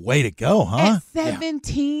 that's a way to go, huh? At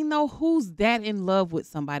 17, though, who's that in love with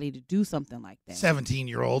somebody to do something like that?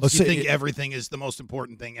 17-year-olds. You think everything is the most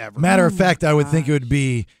important thing ever. Matter of fact, I would think it would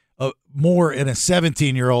be more in a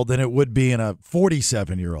 17-year-old than it would be in a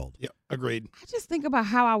 47-year-old. Yeah, agreed. I just think about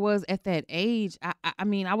how I was at that age. I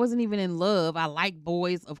mean, I wasn't even in love. I like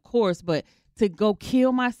boys, of course, but to go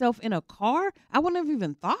kill myself in a car, I wouldn't have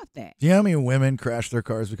even thought that. Do you know how many women crashed their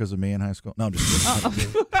cars because of me in high school? No, I'm just kidding. I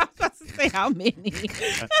was about to say how many.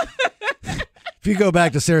 If you go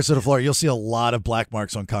back to Sarasota, Florida, you'll see a lot of black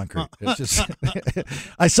marks on concrete. It's just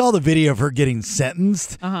I saw the video of her getting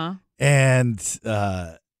sentenced, and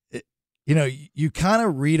you kind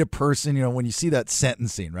of read a person, when you see that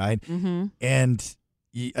sentencing, right? Mm-hmm. And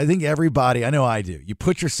I think everybody, I know I do, you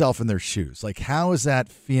put yourself in their shoes. Like, how is that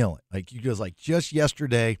feeling? Like, you just just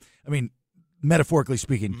yesterday, I mean, metaphorically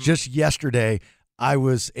speaking, just yesterday, I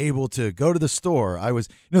was able to go to the store. I was,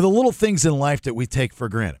 the little things in life that we take for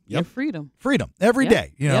granted. Your freedom. Freedom every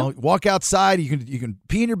day. Walk outside. You can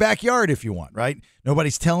pee in your backyard if you want, right?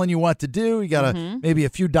 Nobody's telling you what to do. You got maybe a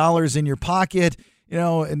few dollars in your pocket,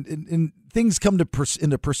 and things come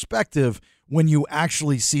into perspective when you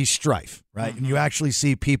actually see strife, right? And you actually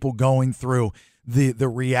see people going through the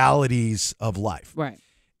realities of life. Right.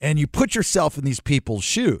 And you put yourself in these people's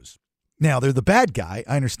shoes. Now, they're the bad guy.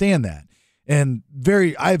 I understand that. And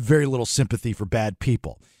I have very little sympathy for bad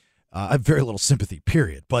people. I have very little sympathy,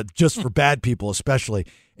 period. But just for bad people especially.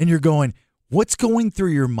 And you're going, what's going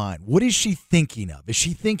through your mind? What is she thinking of? Is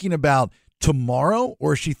she thinking about tomorrow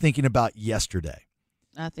or is she thinking about yesterday?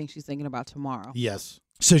 I think she's thinking about tomorrow. Yes.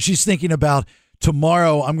 So she's thinking about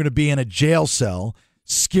tomorrow I'm going to be in a jail cell,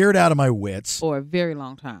 scared out of my wits. For a very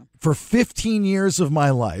long time. For 15 years of my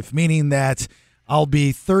life, meaning that I'll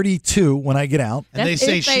be 32 when I get out. And they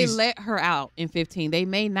say if they let her out in 15. They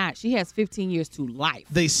may not. She has 15 years to life.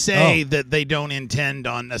 They say that they don't intend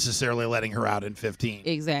on necessarily letting her out in 15.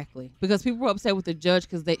 Exactly. Because people were upset with the judge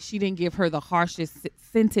because she didn't give her the harshest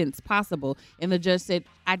sentence possible. And the judge said,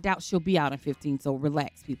 I doubt she'll be out in 15, so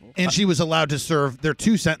relax, people. And she was allowed to serve, there are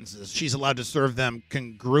 2 sentences. She's allowed to serve them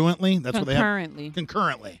congruently. That's what they have.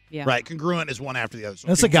 Concurrently. Yeah. Right. Congruent is one after the other. So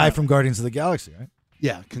that's a guy from Guardians of the Galaxy, right?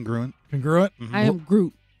 Yeah, congruent. Congruent? Mm-hmm. I am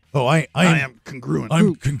Groot. Oh, I am congruent.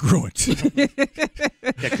 I'm congruent.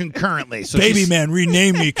 Yeah, concurrently. So Baby man,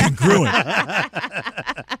 rename me congruent.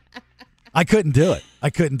 I couldn't do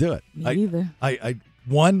it. Me either.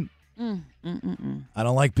 One, I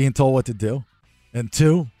don't like being told what to do. And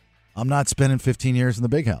 2, I'm not spending 15 years in the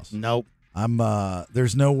big house. Nope.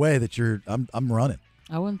 There's no way that I'm running.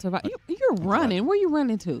 I wouldn't survive. You're running. Where are you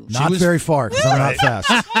running to? Not very far because I'm not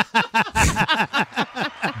fast.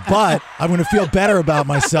 But I'm going to feel better about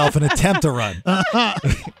myself and attempt to run.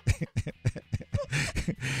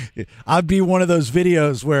 I'd be one of those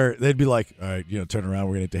videos where they'd be like, all right, turn around.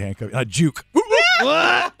 We're going to have to handcuff you. I'd juke. I'm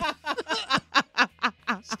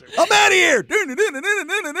out of here.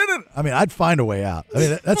 I mean, I'd find a way out. I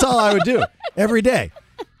mean, that's all I would do every day.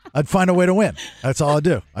 I'd find a way to win. That's all I'd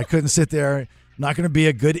do. I couldn't sit there. I'm not going to be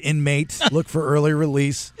a good inmate. Look for early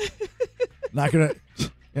release. Not going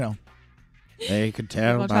to, They could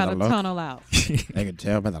tell by the look. Tunnel out. They could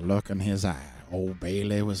tell by the look in his eye. Old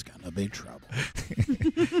Bailey was going to be trouble.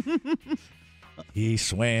 He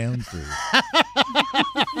swam through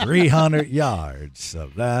 300 yards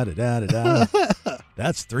of da-da-da-da-da.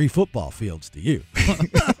 That's 3 football fields to you.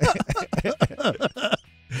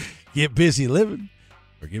 Get busy living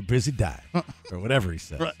or get busy dying or whatever he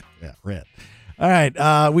says. Right. Yeah, red. All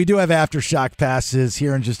right, we do have Aftershock passes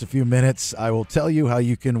here in just a few minutes. I will tell you how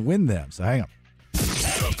you can win them, so hang on.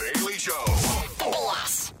 The Bailey Show.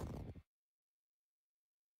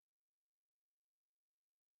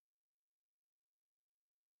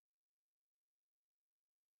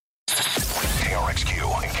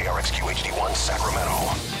 KRXQ and KRXQ HD1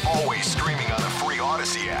 Sacramento. Always streaming on the free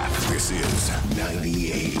Odyssey app. This is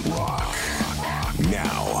 98 Rock.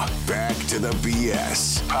 Now, back to the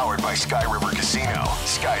BS. Powered by Sky River Casino.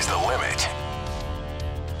 Sky's the limit.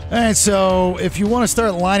 All right, so if you want to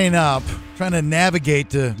start lining up, trying to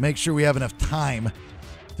navigate to make sure we have enough time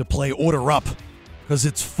to play Order Up, because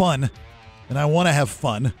it's fun, and I want to have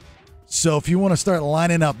fun. So if you want to start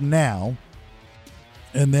lining up now,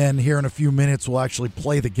 and then here in a few minutes we'll actually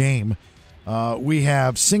play the game, we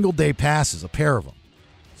have single-day passes, a pair of them.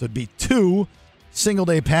 So it'd be 2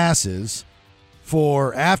 single-day passes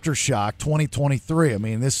for Aftershock 2023. I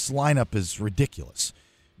mean, this lineup is ridiculous.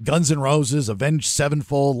 Guns N' Roses, Avenged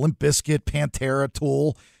Sevenfold, Limp Bizkit, Pantera,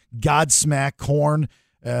 Tool, Godsmack, Korn.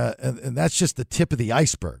 And that's just the tip of the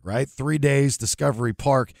iceberg, right? 3 days, Discovery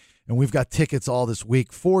Park, and we've got tickets all this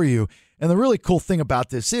week for you. And the really cool thing about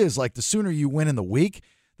this is, like, the sooner you win in the week,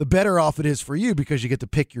 the better off it is for you because you get to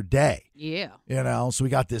pick your day. Yeah. So we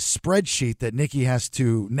got this spreadsheet that Nicky has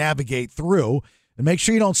to navigate through, and make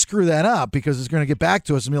sure you don't screw that up because it's going to get back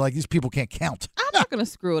to us and be like, these people can't count. I'm not going to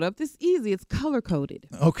screw it up. This is easy. It's color-coded.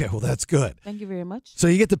 Okay, well, that's good. Thank you very much. So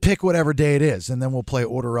you get to pick whatever day it is, and then we'll play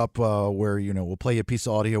Order Up where, we'll play you a piece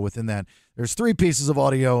of audio within that. There's 3 pieces of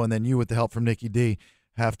audio, and then you, with the help from Nicky D,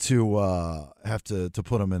 have to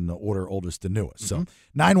put them in the order oldest to newest. So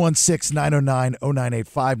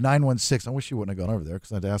 916-909-0985, 916. I wish you wouldn't have gone over there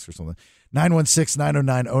because I had to ask her something.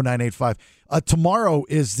 916-909-0985. Tomorrow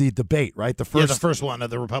is the debate, right? The first one of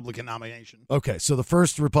the Republican nomination. Okay, so the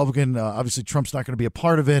first Republican, obviously Trump's not going to be a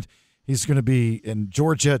part of it. He's going to be in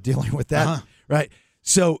Georgia dealing with that, right?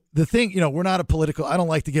 So the thing, we're not a political, I don't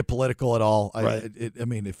like to get political at all. Right. I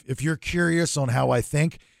mean, if you're curious on how I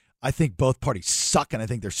think both parties suck, and I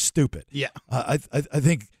think they're stupid. Yeah. I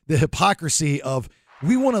think the hypocrisy of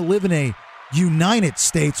we want to live in a United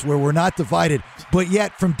States where we're not divided, but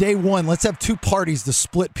yet from day one, let's have 2 parties to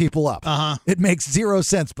split people up. It makes 0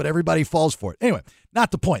 sense, but everybody falls for it. Anyway,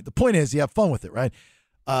 not the point. The point is you have fun with it, right?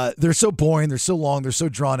 They're so boring. They're so long. They're so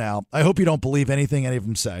drawn out. I hope you don't believe anything any of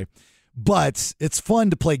them say. But it's fun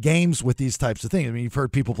to play games with these types of things. I mean, you've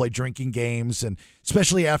heard people play drinking games, and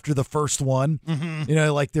especially after the first one,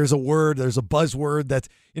 like there's a buzzword that,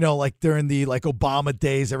 like during the Obama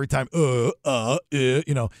days, every time,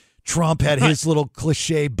 Trump had his little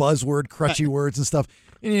cliche buzzword, crutchy words and stuff.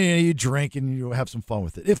 And, you drink and you have some fun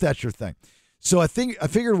with it, if that's your thing. So I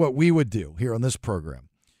figured what we would do here on this program,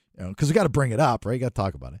 because we got to bring it up, right? You got to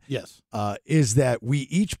talk about it. Yes. Is that we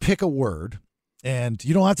each pick a word. And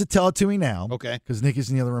you don't have to tell it to me now. Okay. Because Nicky's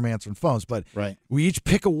in the other room answering phones. But right. We each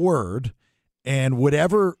pick a word, and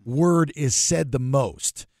whatever word is said the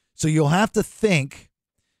most. So you'll have to think,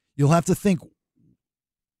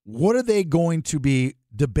 what are they going to be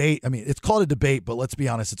debate? I mean, it's called a debate, but let's be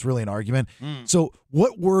honest, it's really an argument. So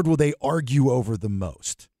what word will they argue over the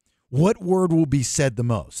most? What word will be said the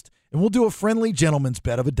most? And we'll do a friendly gentleman's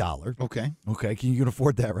bet of $1. Okay. Okay. You can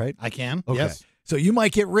afford that, right? I can. Okay. Yes. So you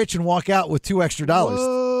might get rich and walk out with $2 extra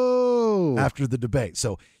after the debate.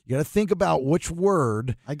 So you got to think about which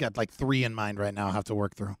word. I got like 3 in mind right now I have to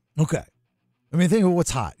work through. Okay. I mean, think of what's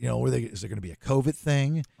hot. Is there going to be a COVID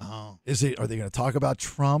thing? Oh. Are they going to talk about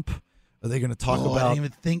Trump? Are they going to talk about I didn't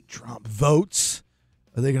even think Trump. Votes?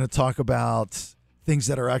 Are they going to talk about things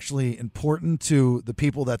that are actually important to the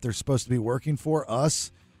people that they're supposed to be working for,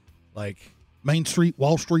 us? Like Main Street,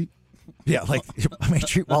 Wall Street? Yeah, like Main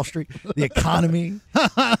Street, Wall Street, the economy.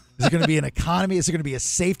 Is there going to be an economy? Is there going to be a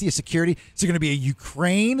safety, a security? Is there going to be a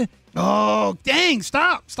Ukraine? Oh, dang,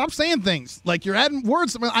 stop saying things. Like you're adding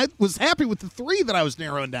words. I was happy with the 3 that I was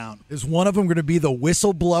narrowing down. Is one of them going to be the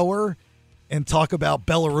whistleblower and talk about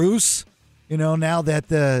Belarus? Now that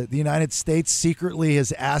the United States secretly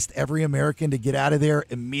has asked every American to get out of there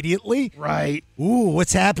immediately. Right. Ooh,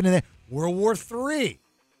 what's happening there? World War III.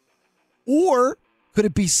 Or could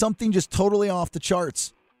it be something just totally off the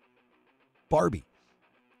charts? Barbie.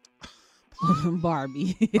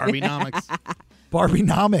 Barbie. Barbie-nomics.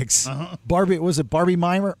 Barbie-nomics. Barbie, was it Barbie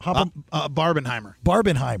Mimer? Barbenheimer.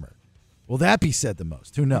 Barbenheimer. Will that be said the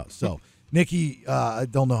most? Who knows? So, Nicky, I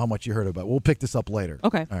don't know how much you heard about it. We'll pick this up later.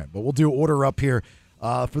 Okay. All right, but we'll do Order Up here.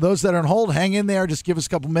 For those that are on hold, hang in there. Just give us a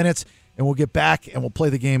couple minutes, and we'll get back, and we'll play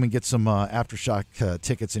the game and get some Aftershock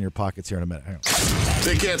tickets in your pockets here in a minute. Hang on.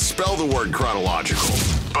 They can't spell the word chronological,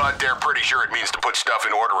 but they're pretty sure it means to put stuff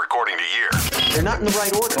in order according to year. They're not in the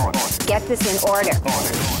right order. Get this in order.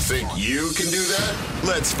 Think you can do that?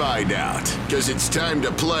 Let's find out, because it's time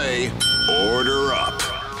to play Order Up.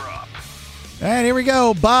 And here we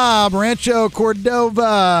go. Bob, Rancho Cordova.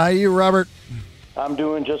 How are you, Robert? I'm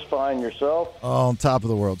doing just fine. Yourself? Oh, on top of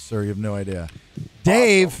the world, sir. You have no idea.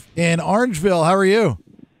 Dave in Orangeville. How are you?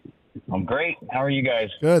 I'm great. How are you guys?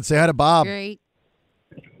 Good. Say hi to Bob. Great.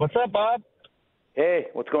 What's up, Bob? Hey,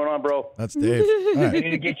 what's going on, bro? That's Dave. All right.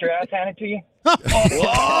 Ready to get your ass handed to you?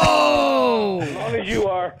 Whoa! As long as you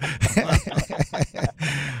are.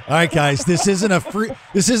 All right, guys. This isn't a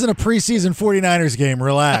preseason 49ers game.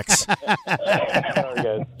 Relax. All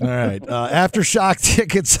right. Aftershock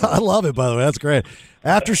tickets. I love it, by the way. That's great.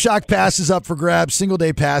 Aftershock passes up for grabs,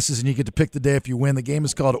 single-day passes, and you get to pick the day if you win. The game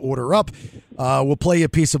is called Order Up. We'll play you a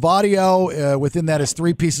piece of audio. Within that is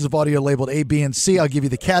 3 pieces of audio labeled A, B, and C. I'll give you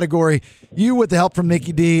the category. You, with the help from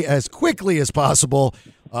Nicky D, as quickly as possible,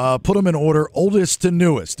 put them in order, oldest to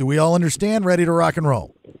newest. Do we all understand? Ready to rock and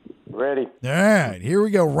roll? Ready. All right, here we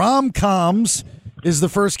go. Rom-coms is the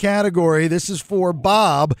first category. This is for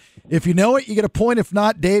Bob. If you know it, you get a point. If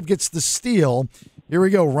not, Dave gets the steal. Here we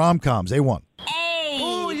go. Rom-coms. A1.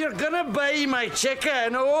 Oh, you're gonna buy my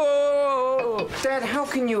chicken. Oh. Dad, how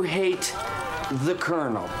can you hate the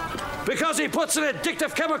Colonel? Because he puts an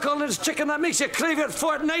addictive chemical in his chicken that makes you crave it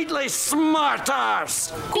fortnightly, smart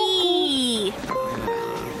arse. B.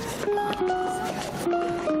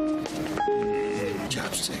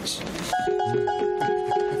 Chopsticks.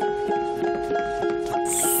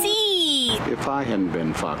 C. If I hadn't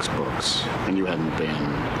been Fox Books and you hadn't been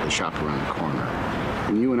the shop around the corner,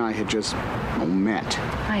 and you and I had just met.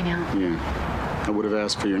 I know. Yeah. I would have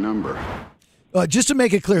asked for your number. Just to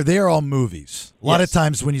make it clear, they are all movies. A lot of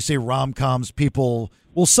times when you say rom-coms, people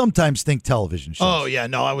will sometimes think television shows. Oh, yeah.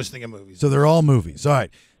 No, I was thinking movies. So they're all movies. All right.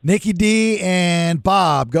 Nicky D and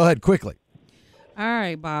Bob, go ahead quickly. All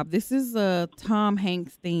right, Bob. This is a Tom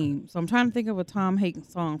Hanks theme. So I'm trying to think of a Tom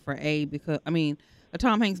Hanks song for A a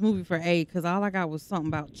Tom Hanks movie for A because all I got was something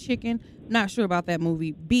about chicken. Not sure about that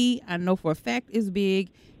movie. B, I know for a fact is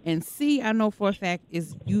Big. And C, I know for a fact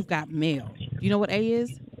is You've Got Mail. Do you know what A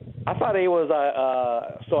is? I thought A was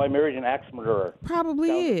So I Married an Axe Murderer.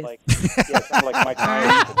 Probably is. Sounds like Mike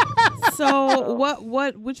Myers. So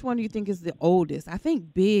which one do you think is the oldest? I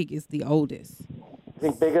think Big is the oldest. I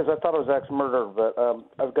think Big is, I thought it was Axe Murderer, but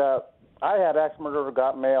I had Axe Murderer,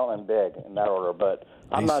 Got Mail, and Big in that order, but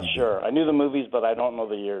I'm not sure. I knew the movies, but I don't know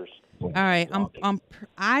the years. All right,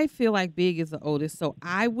 I feel like Big is the oldest, so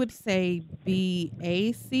I would say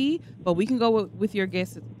BAC, but we can go with your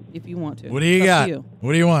guess if you want to. What do you got?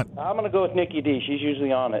 What do you want? I'm going to go with Nicky D. She's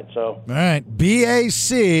usually on it, so. All right,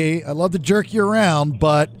 BAC. I'd love to jerk you around,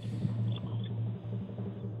 but.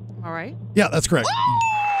 All right. Yeah, that's correct.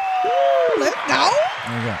 Let's go.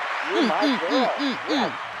 There you go. Oh, my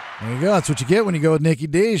God. There you go. That's what you get when you go with Nicky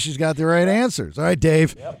D. She's got the right answers. All right,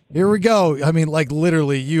 Dave. Here we go. I mean, like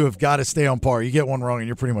literally, you have got to stay on par. You get one wrong, and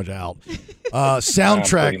you're pretty much out.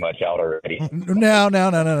 Soundtrack. I'm pretty much out already.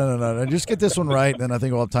 No. Just get this one right, then I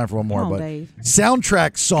think we'll have time for one more. Come on, but Dave.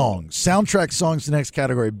 soundtrack songs. Soundtrack songs. The next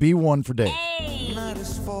category. B1 for Dave. Night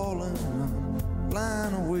is falling, I'm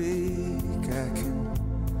lying awake. I can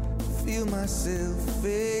feel myself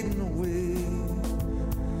fading away.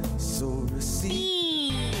 So receive.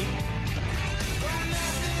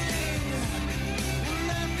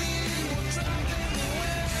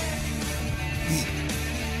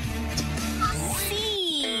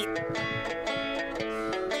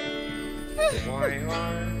 Why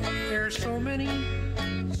are there so many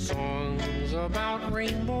songs about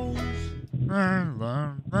rainbows? All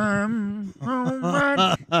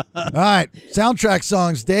right, soundtrack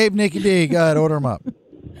songs. Dave, Nicky D, go ahead, order them up.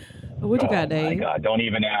 What you got, Dave? Oh my God, don't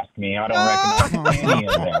even ask me. I don't recognize any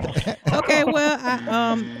of them. Okay, well,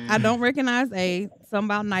 I don't recognize A. Something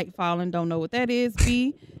about night falling. Don't know what that is.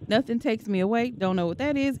 B. Nothing takes me away. Don't know what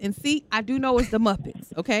that is. And C. I do know it's the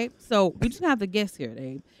Muppets. Okay, so we just have to guess here,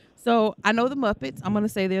 Dave. So I know the Muppets. I'm gonna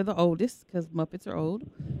say they're the oldest because Muppets are old.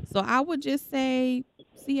 So I would just say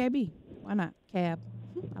CAB. Why not? Cab.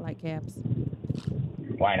 I like cabs.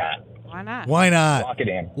 Why not? Why not? Why not? Lock it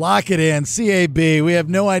in. Lock it in. CAB. We have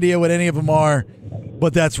no idea what any of them are,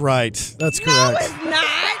 but that's right. That's correct. No,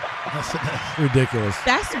 it's not. Ridiculous.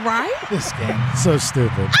 That's right. This game. So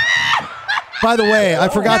stupid. By the way, I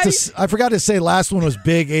forgot to say last one was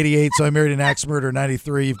Big 88, so I Married an Axe Murderer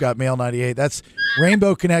 93. You've Got Mail 98. That's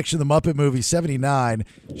Rainbow Connection, the Muppet movie 79.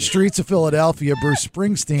 Streets of Philadelphia, Bruce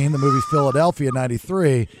Springsteen, the movie Philadelphia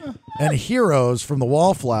 93. And Heroes from the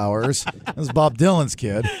Wallflowers. That was Bob Dylan's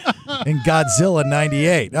kid. And Godzilla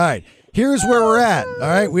 98. All right. Here's where we're at. All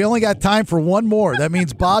right. We only got time for one more. That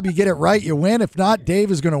means, Bob, you get it right, you win. If not,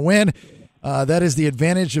 Dave is going to win. That is the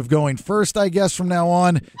advantage of going first, I guess, from now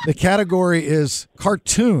on. The category is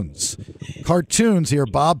cartoons. Cartoons here.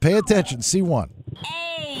 Bob, pay attention. C1.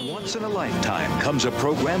 Once in a lifetime comes a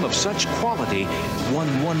program of such quality,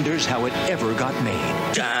 one wonders how it ever got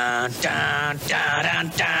made. Dun, dun, dun,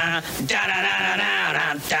 dun, dun, dun, dun,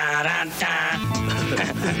 dun, dun, dun, dun.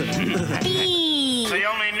 They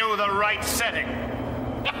only knew the right setting.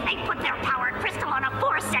 If they put their power crystal on a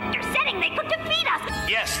 4-sector setting, they could defeat us.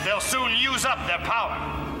 Yes, they'll soon use up their power.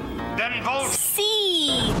 Then vote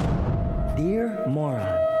C. Dear Moron,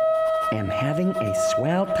 am having a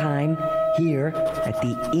swell time here at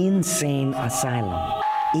the Insane Asylum.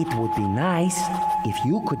 It would be nice if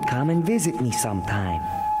you could come and visit me sometime.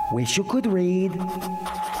 Wish you could read.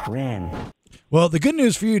 Ren. Well, the good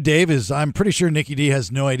news for you, Dave, is I'm pretty sure Nicky D has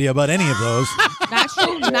no idea about any of those. Not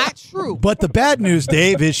true. Not true. But the bad news,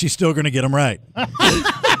 Dave, is she's still going to get them right.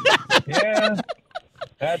 Yeah,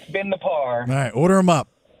 that's been the par. All right, order them up.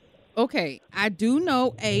 Okay, I do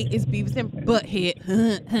know A is Beavis and Butthead.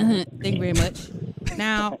 Thank you very much.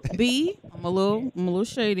 Now B, I'm a little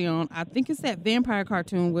shady on. I think it's that vampire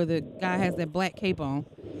cartoon where the guy has that black cape on,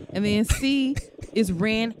 and then C is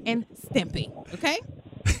Ren and Stimpy. Okay.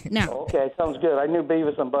 Now. Okay, sounds good. I knew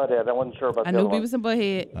Beavis and Butthead. I wasn't sure about I the knew other one. Beavis and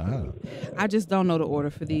Butthead. I just don't know the order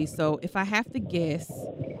for these. So if I have to guess,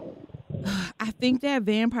 I think that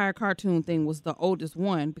vampire cartoon thing was the oldest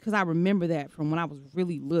one because I remember that from when I was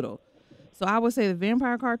really little. So I would say the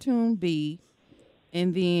vampire cartoon B,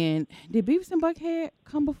 and then did Beavis and Butthead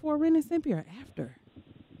come before Ren and Stimpy or after?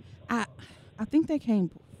 I think they came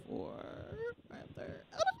before. After.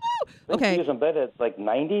 I don't know. Okay. Beavis and Butthead, like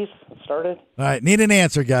 90s it started? All right, need an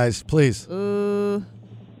answer, guys, please. Boy,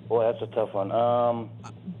 that's a tough one.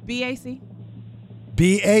 BAC.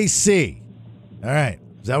 BAC. All right.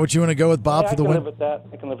 Is that what you want to go with, Bob, for the win? I can live with that.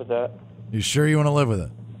 I can live with that. You sure you want to live with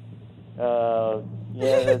it?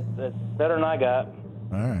 Yeah, that's better than I got.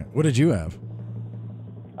 All right. What did you have?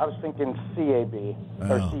 I was thinking CAB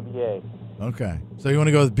or Oh. CBA. Okay. So you want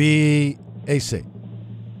to go with BAC?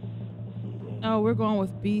 Oh, we're going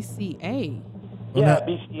with BCA. Well, Yeah, no-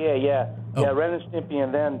 BCA, yeah. Oh. Yeah, Ren and Stimpy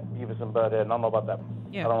and then Beavis and Butthead. I don't know about that.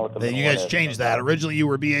 Yeah. I don't know what the Then you middle guys one is. changed that. Originally, you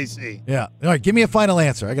were BAC. Yeah. All right. Give me a final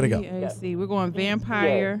answer. I got to go. BAC. We're going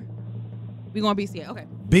vampire. We're going BCA. Okay.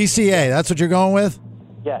 BCA. That's what you're going with?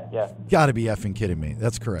 Yeah, yeah. Got to be effing kidding me.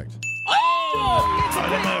 That's correct.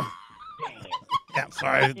 Yeah,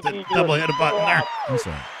 sorry. Double hit a button there. I'm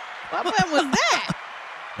sorry. What button was that?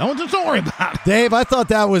 No, just don't worry about it. Dave, I thought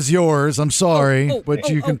that was yours. I'm sorry, but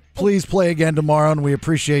you can please play again tomorrow, and we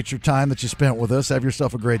appreciate your time that you spent with us. Have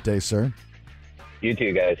yourself a great day, sir. You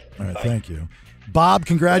too, guys. All right, thank you. Bob,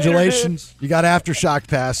 congratulations. You got Aftershock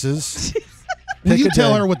passes. Will you Pick a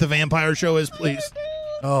tell day. her what the vampire show is, please?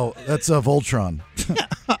 Oh, that's Voltron.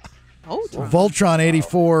 Voltron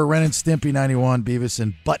 84, Ren and Stimpy 91, Beavis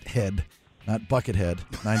and Butthead, not Buckethead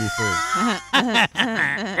 93.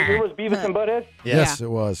 It was Beavis and Butthead? Yes, it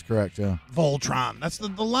was correct. Yeah. Voltron. That's the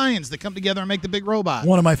lions that come together and make the big robot.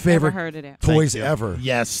 One of my favorite heard of that. toys Thank you. ever.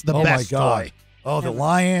 Yes, the oh best my God. toy. Oh, the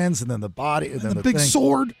lions, and then the body, and then the big thing.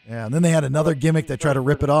 sword. Yeah, and then they had another gimmick that tried to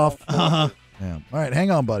rip it off. Uh-huh. Yeah. All right,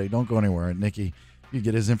 hang on, buddy. Don't go anywhere. Nikki, you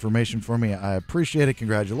get his information for me. I appreciate it.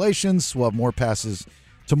 Congratulations. We'll have more passes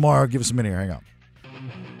tomorrow. Give us a minute here. Hang on.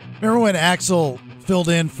 Remember when Axl filled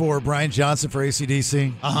in for Brian Johnson for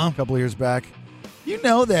AC/DC a couple of years back? You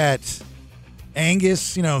know that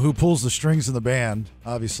Angus, who pulls the strings in the band,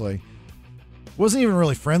 obviously, wasn't even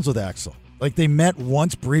really friends with Axl. Like, they met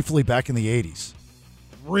once briefly back in the 80s.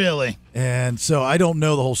 Really? And so I don't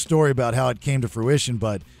know the whole story about how it came to fruition,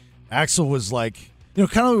 but Axl was like, kind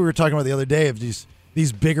of what we were talking about the other day of these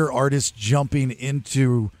bigger artists jumping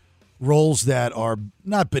into roles that are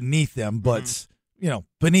not beneath them, but,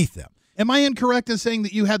 beneath them. Am I incorrect in saying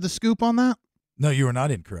that you had the scoop on that? No, you are not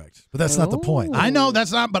incorrect. But that's not the point. I know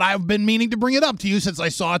that's not, but I've been meaning to bring it up to you since I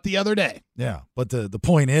saw it the other day. Yeah, but the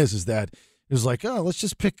point is that it was like, oh, let's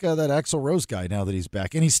just pick that Axl Rose guy now that he's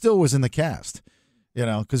back. And he still was in the cast,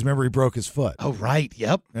 because remember he broke his foot. Oh, right.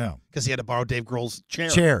 Yep. Yeah. Because he had to borrow Dave Grohl's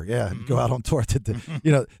chair. Yeah, and go out on tour.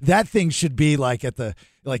 That thing should be like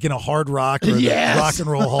in a Hard Rock or Yes. the Rock and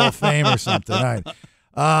Roll Hall of Fame or something. All right.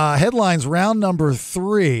 Headlines, round number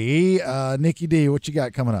 3. Nikki D, what you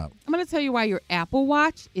got coming up? I'm going to tell you why your Apple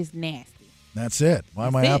Watch is nasty. That's it. Why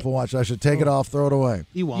my That's it. Apple Watch? I should take it off, throw it away.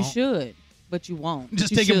 He won't. You should, but you won't.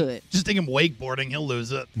 Just you take should. him. Just take him wakeboarding. He'll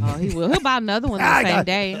lose it. Oh, he will. He'll buy another one the same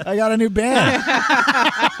day. I got a new band.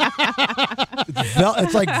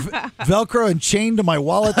 It's like Velcro and chained to my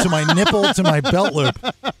wallet, to my nipple, to my belt loop.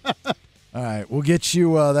 All right, we'll get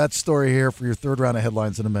you that story here for your third round of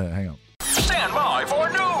headlines in a minute. Hang on. Stand by for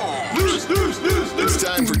news. It's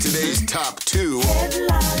time for today's top 2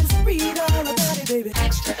 Headlines, read all about it, baby.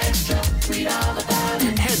 Extra, extra, read all about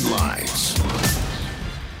it. headlines.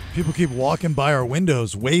 People keep walking by our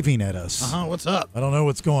windows, waving at us. What's up? I don't know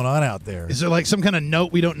what's going on out there. Is there like some kind of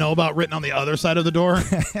note we don't know about written on the other side of the door?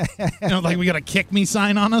 Like we got a kick me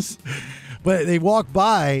sign on us? But they walk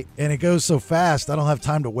by, and it goes so fast, I don't have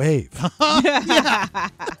time to wave.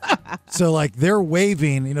 So, like, they're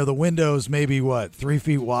waving, the window's maybe, 3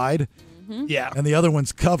 feet wide? Mm-hmm. Yeah. And the other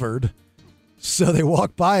one's covered. So they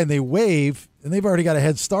walk by, and they wave, and they've already got a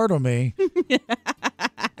head start on me.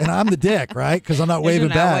 And I'm the dick, right? Because I'm not waving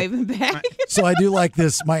back. Waving back. So I do like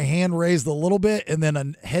this, my hand raised a little bit, and then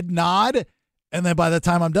a head nod, and then by the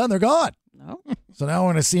time I'm done, they're gone. No. So now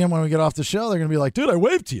when I see them when we get off the show, they're going to be like, dude, I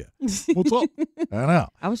waved to you. What's up? I don't know.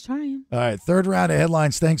 I was trying. All right, third round of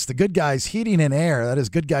headlines thanks to Good Guys Heating and Air. That is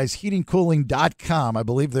goodguysheatingcooling.com. I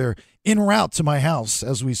believe they're en route to my house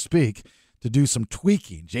as we speak to do some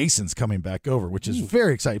tweaking. Jason's coming back over, which is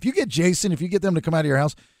very exciting. If you get Jason, if you get them to come out of your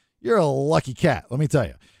house, you're a lucky cat, let me tell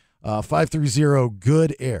you.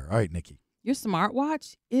 530-GOOD-AIR. All right, Nikki. Your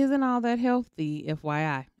smartwatch isn't all that healthy,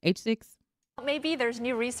 FYI. H6. Maybe there's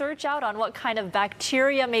new research out on what kind of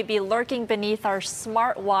bacteria may be lurking beneath our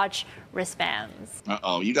smartwatch wristbands.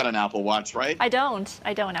 Uh-oh, you got an Apple Watch, right? I don't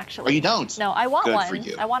actually. Oh, you don't? No, I want Good one. for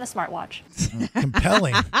you. I want a smartwatch.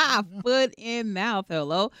 Compelling. Foot in mouth,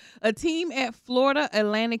 hello. A team at Florida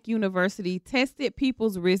Atlantic University tested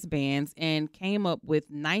people's wristbands and came up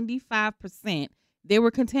with 95% they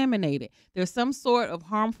were contaminated. There's some sort of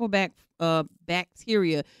harmful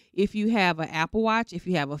bacteria if you have an Apple Watch, if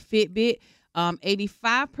you have a Fitbit.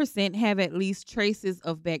 85% have at least traces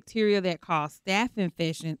of bacteria that cause staph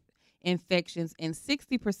infections, and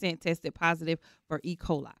 60% tested positive for E.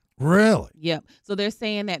 coli. Really? Yep. So they're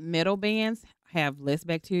saying that metal bands have less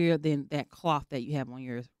bacteria than that cloth that you have on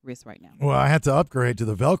your wrist right now. Well, I had to upgrade to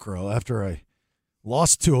the Velcro after I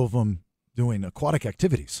lost 2 of them doing aquatic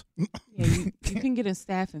activities. Yeah, you can get a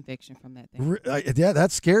staph infection from that thing. Yeah,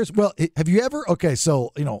 that scares. Well, have you ever? Okay,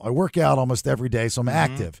 so I work out almost every day, so I'm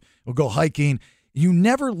active. We'll go hiking. You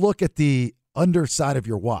never look at the underside of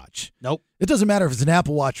your watch. Nope. It doesn't matter if it's an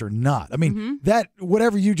Apple Watch or not. I mean, that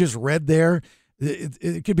whatever you just read there,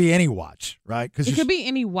 it could be any watch, right? Because it could be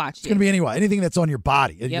any watch. It's going to be any watch. Anything that's on your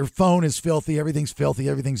body. Yep. Your phone is filthy. Everything's filthy.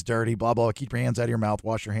 Everything's dirty. Blah blah. Keep your hands out of your mouth.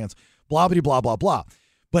 Wash your hands. Blah blah blah blah blah.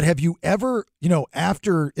 But have you ever,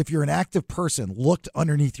 after, if you're an active person, looked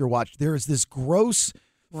underneath your watch, there is this gross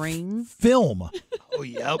film. Oh,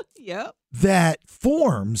 yep. Yep. That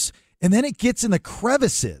forms, and then it gets in the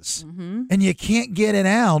crevices, and you can't get it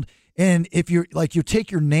out. And if you're like, you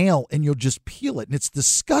take your nail and you'll just peel it, and it's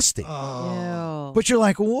disgusting. Oh. But you're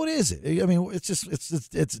like, well, what is it? I mean, it's just,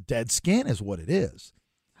 it's dead skin is what it is.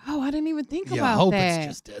 Oh, I didn't even think about I hope that. it's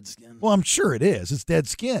just dead skin. Well, I'm sure it is. It's dead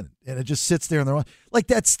skin, and it just sits there in the like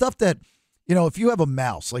that stuff that, if you have a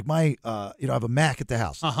mouse, like my, I have a Mac at the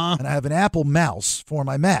house, and I have an Apple mouse for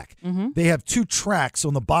my Mac. They have 2 tracks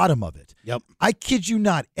on the bottom of it. Yep. I kid you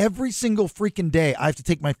not. Every single freaking day, I have to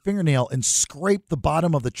take my fingernail and scrape the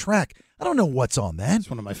bottom of the track. I don't know what's on that. It's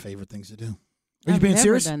one of my favorite things to do. Are you being never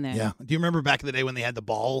serious? done that. Yeah. Do you remember back in the day when they had the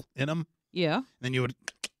ball in them? Yeah. And then you would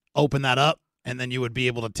open that up, and then you would be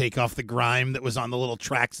able to take off the grime that was on the little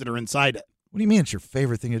tracks that are inside it. What do you mean it's your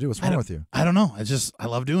favorite thing to do? What's wrong with you? I don't know. I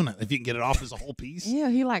love doing it. If you can get it off as a whole piece. Yeah,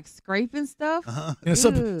 he likes scraping stuff.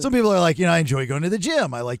 Some people are like, I enjoy going to the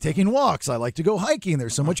gym. I like taking walks. I like to go hiking.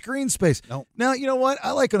 There's so much green space. Nope. Now, you know what?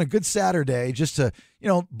 I like on a good Saturday just to,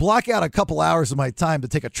 block out a couple hours of my time to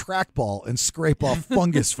take a trackball and scrape off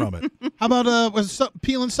fungus from it. How about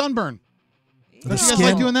peeling sunburn? Don't you guys Skin?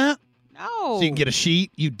 like doing that? No. So you can get a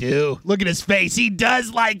sheet? You do. Look at his face. He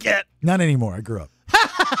does like it. Not anymore. I grew up.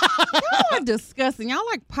 Y'all are disgusting. Y'all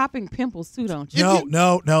like popping pimples too, don't you?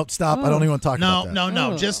 No, stop. I don't even want to talk about that.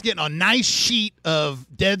 No. Just getting a nice sheet of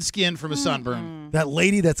dead skin from a sunburn. That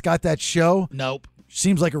lady that's got that show? Nope.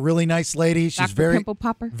 Seems like a really nice lady. She's Dr. Pimple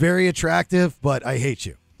Popper? very attractive, but I hate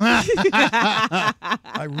you.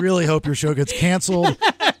 I really hope your show gets canceled.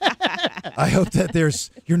 I hope that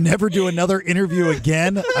you'll never do another interview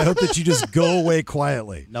again. I hope that you just go away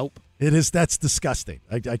quietly. Nope. That's disgusting.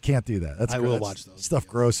 I can't do that. I will watch those. Stuff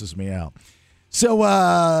grosses me out. So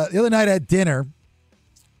the other night at dinner,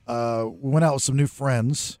 we went out with some new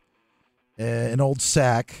friends in Old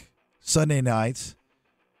Sac. Sunday night,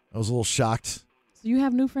 I was a little shocked. So you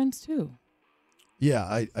have new friends too?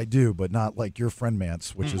 Yeah, I do, but not like your friend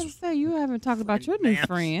Mance, which is say you haven't talked about your new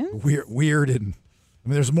friends. weird, and I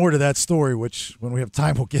mean, there's more to that story, which when we have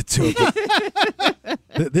time, we'll get to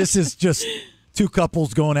it. This is just 2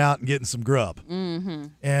 couples going out and getting some grub.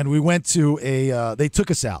 And we went to they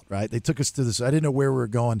took us out, right? They took us to this. I didn't know where we were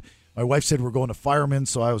going. My wife said we're going to Fireman,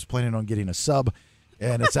 so I was planning on getting a sub.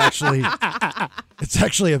 And it's actually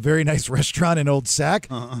a very nice restaurant in Old Sac.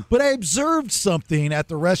 But I observed something at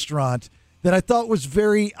the restaurant that I thought was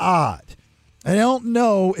very odd. I don't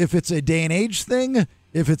know if it's a day and age thing,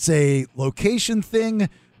 if it's a location thing,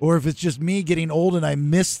 or if it's just me getting old and I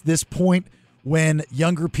missed this point when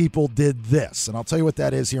younger people did this. And I'll tell you what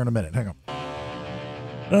that is here in a minute. Hang on.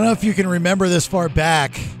 I don't know if you can remember this far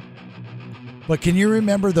back, but can you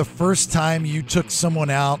remember the first time you took someone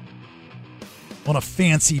out on a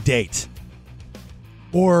fancy date?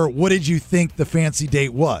 Or what did you think the fancy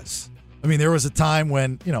date was? I mean, there was a time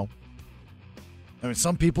when,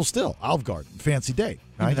 some people still, Olive Garden, fancy date.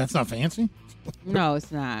 Right? That's not fancy? No,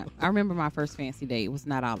 it's not. I remember my first fancy date. It was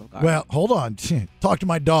not Olive Garden. Well, hold on. Talk to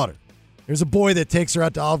my daughter. There's a boy that takes her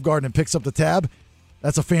out to Olive Garden and picks up the tab.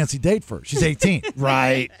 That's a fancy date for her. She's 18.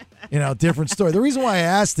 Right. Different story. The reason why I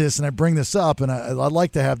asked this and I bring this up, and I'd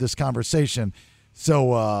like to have this conversation,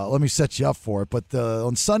 so let me set you up for it. But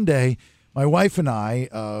on Sunday, my wife and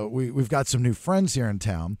I, we've got some new friends here in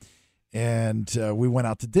town, and we went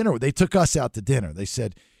out to dinner. They took us out to dinner. They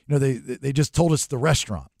said, they just told us the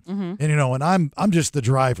restaurant. Mm-hmm. And, and I'm just the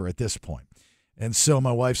driver at this point. And so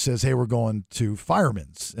my wife says, hey, we're going to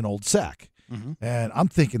Fireman's in Old Sac. Mm-hmm. And I'm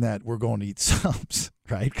thinking that we're going to eat subs,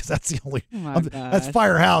 right? Because that's the only, Oh, that's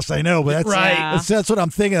Firehouse, I know, but that's, Right. that's what I'm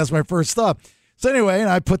thinking. That's my first thought. So anyway, and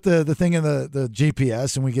I put the thing in the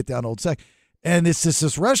GPS, and we get down to Old Sac. And it's just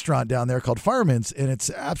this restaurant down there called Fireman's, and it's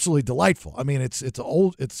absolutely delightful. I mean, it's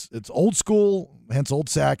old school, hence Old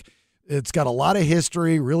Sac. It's got a lot of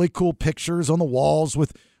history, really cool pictures on the walls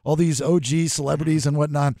with all these OG celebrities and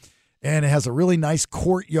whatnot. And it has a really nice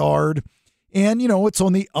courtyard. And, it's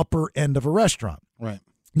on the upper end of a restaurant. Right.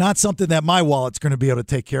 Not something that my wallet's going to be able to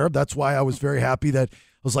take care of. That's why I was very happy that I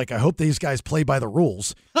was like, I hope these guys play by the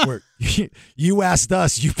rules. Where you asked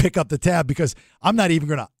us, you pick up the tab, because I'm not even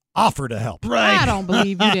going to offer to help. I don't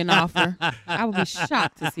believe you didn't offer. I would be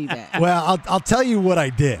shocked to see that. Well, I'll tell you what I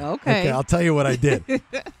did. Okay. I'll tell you what I did.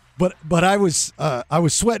 But I was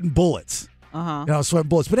sweating bullets. Uh-huh. I was sweating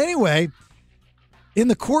bullets. But anyway, in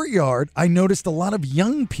the courtyard, I noticed a lot of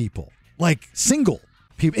young people, like single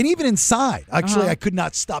people, and even inside. Actually, I could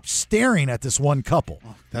not stop staring at this one couple.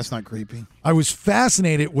 Oh, that's not creepy. I was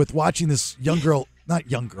fascinated with watching this young girl,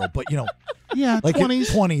 not young girl, but Yeah, like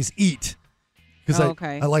 20s. 20s eat. Because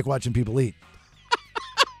Okay. I like watching people eat.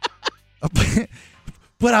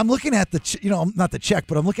 But I'm looking at not the check,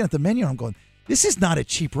 but I'm looking at the menu, and I'm going, this is not a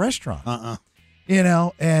cheap restaurant.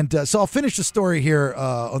 And so I'll finish the story here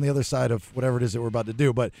on the other side of whatever it is that we're about to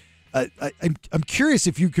do. But I'm curious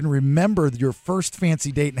if you can remember your first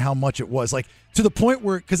fancy date and how much it was, like to the point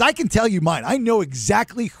where, because I can tell you mine. I know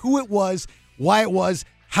exactly who it was, why it was,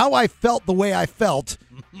 how I felt the way I felt,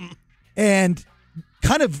 and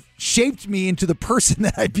kind of shaped me into the person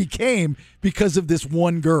that I became because of this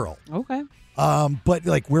one girl. Okay. But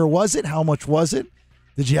like, where was it? How much was it?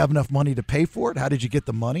 Did you have enough money to pay for it? How did you get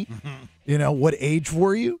the money? What age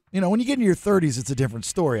were you? When you get into your 30s, it's a different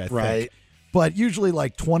story, I think. Right. But usually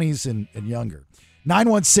like 20s and younger.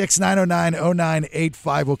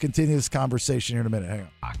 916-909-0985. We'll continue this conversation here in a minute. Hang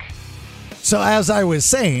on. So as I was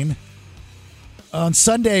saying, on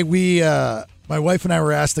Sunday, my wife and I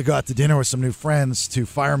were asked to go out to dinner with some new friends to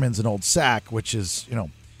Fireman's in Old Sac, which is,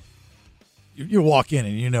 you walk in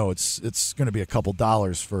and it's going to be a couple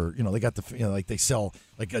dollars for, they got the, like they sell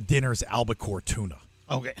like a dinner's albacore tuna.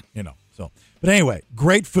 Okay. But anyway,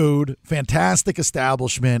 great food, fantastic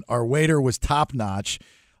establishment. Our waiter was top notch,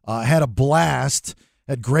 had a blast,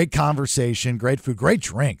 had great conversation, great food, great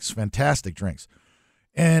drinks, fantastic drinks.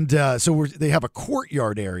 And so they have a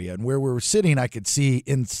courtyard area, and where we were sitting, I could see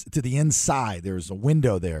to the inside. There's a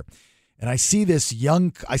window there. And I see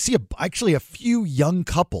actually a few young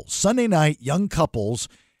couples, Sunday night young couples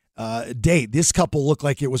date. This couple looked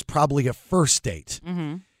like it was probably a first date.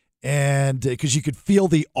 Mm-hmm. And because you could feel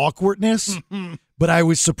the awkwardness, but I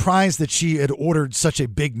was surprised that she had ordered such a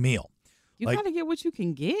big meal. You gotta get what you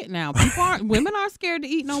can get now. Women aren't scared to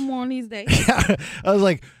eat no more these days. I was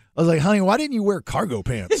like, honey, why didn't you wear cargo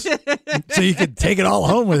pants so you could take it all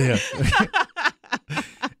home with you?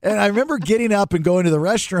 And I remember getting up and going to the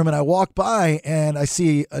restroom, and I walk by and I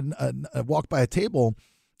see I walk by a table,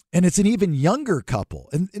 and it's an even younger couple,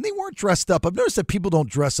 and they weren't dressed up. I've noticed that people don't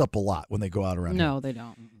dress up a lot when they go out around. No, here. they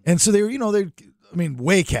don't. And so they were,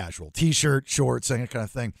 way casual, t-shirt, shorts, that kind of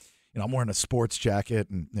thing. I'm wearing a sports jacket,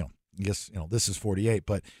 and I guess this is 48,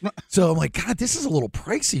 but so I'm like, God, this is a little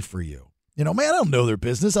pricey for you. Man, I don't know their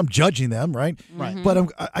business. I'm judging them, right? Right. But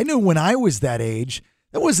I knew when I was that age,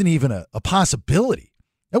 that wasn't even a possibility.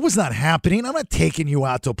 That was not happening. I'm not taking you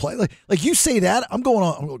out to a place. Like you say that, I'm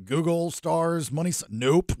going Google, stars, money.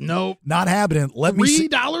 Nope. Not happening. Let me see.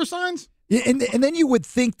 $3? Yeah, and then you would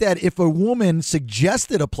think that if a woman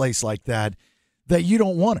suggested a place like that you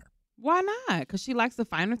don't want her. Why not? Because she likes the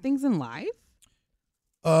finer things in life?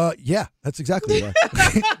 Yeah, that's exactly right.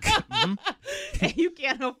 And you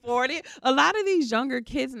can't afford it. A lot of these younger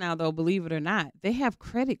kids now, though, believe it or not, they have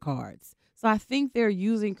credit cards. So I think they're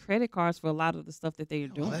using credit cards for a lot of the stuff that they are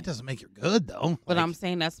doing. Well, that doesn't make you good, though. But I'm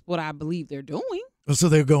saying that's what I believe they're doing. So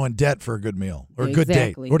they'll go in debt for a good meal or a good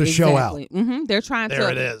date or to show out. Mm-hmm. They're trying there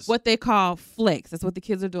it is. What they call flex. That's what the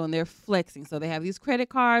kids are doing. They're flexing. So they have these credit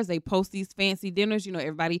cards. They post these fancy dinners.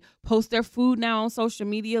 Everybody posts their food now on social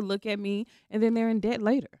media. Look at me. And then they're in debt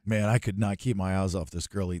later. Man, I could not keep my eyes off this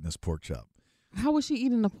girl eating this pork chop. How was she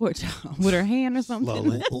eating the pork chop? With her hand or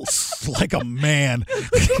something? Like a man.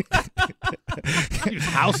 He was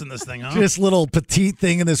housing this thing, huh? Just little petite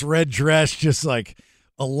thing in this red dress, just like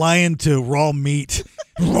a lion to raw meat.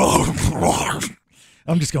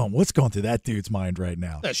 I'm just going, what's going through that dude's mind right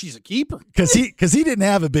now? Yeah, she's a keeper. Because he didn't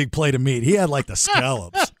have a big plate of meat. He had like the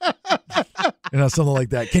scallops. Something like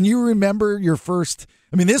that. Can you remember your first?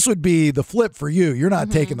 I mean, this would be the flip for you. You're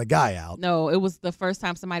not taking the guy out. No, it was the first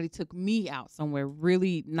time somebody took me out somewhere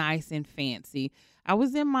really nice and fancy. I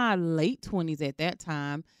was in my late 20s at that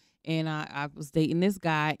time, and I was dating this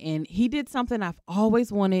guy, and he did something I've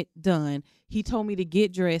always wanted done. He told me to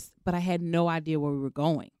get dressed, but I had no idea where we were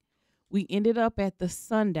going. We ended up at the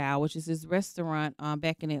Sundial, which is this restaurant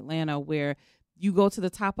back in Atlanta where you go to the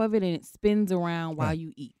top of it and it spins around while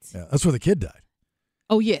you eat. Yeah, that's where the kid died.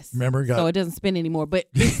 Oh, yes. Remember? So it doesn't spin anymore, but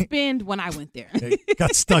it spinned when I went there. It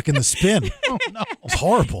got stuck in the spin. Oh, no. It was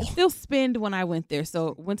horrible. It still spinned when I went there.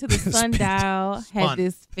 So went to the Sundial, had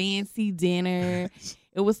this fancy dinner.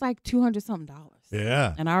 It was like $200-something.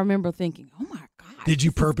 Yeah. And I remember thinking, oh, my God. Did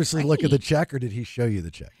you purposely look at the check, or did he show you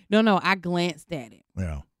the check? No, I glanced at it.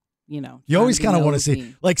 Yeah. You always kind of want to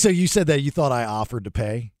see. Like, so you said that you thought I offered to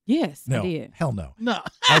pay? Yes, no, I did. Hell no. No.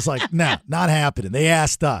 I was like, nah, not happening. They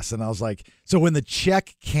asked us, and I was like, so when the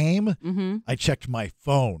check came, I checked my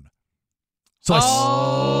phone. So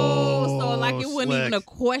so like it wasn't even a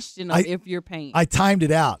question of if you're paying. I timed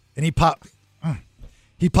it out, and he popped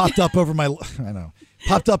up over my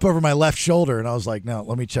popped up over my left shoulder, and I was like, no,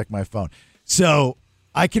 let me check my phone. So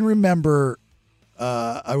I can remember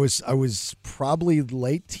I was probably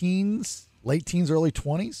late teens, early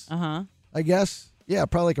 20s. I guess. Yeah,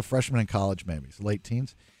 probably like a freshman in college, maybe. So late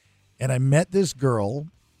teens. And I met this girl,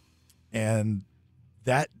 and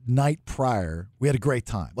that night prior, we had a great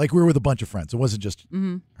time. Like, we were with a bunch of friends. It wasn't just her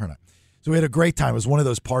and I. So we had a great time. It was one of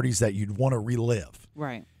those parties that you'd want to relive.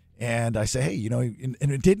 Right. And I say, hey, and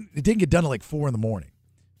it didn't get done at like 4 a.m.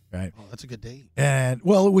 Right. Oh, that's a good date. And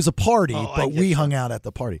well, it was a party, but we hung out at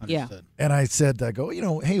the party. Understood. And I said,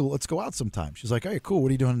 hey, let's go out sometime. She's like, hey, cool. What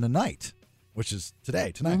are you doing tonight? Which is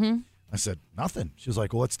tonight. I said, nothing. She was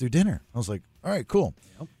like, well, let's do dinner. I was like, all right, cool.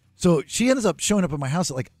 Yep. So she ends up showing up at my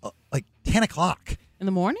house at like 10 o'clock. In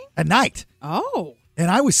the morning? At night. Oh.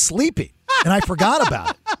 And I was sleeping, and I forgot about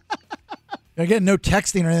it. And again, no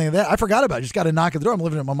texting or anything like that. I forgot about it. Just got to knock at the door. I'm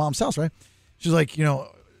living at my mom's house, right? She's like, did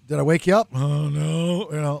I wake you up? Oh,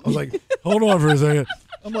 no. I was like, hold on for a second.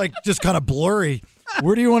 I'm like, just kind of blurry.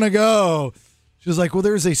 Where do you want to go? She was like, well,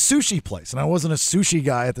 there's a sushi place. And I wasn't a sushi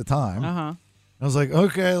guy at the time. I was like,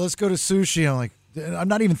 okay, let's go to sushi. I'm like, I'm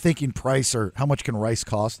not even thinking price or how much can rice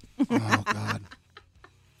cost. Oh, God.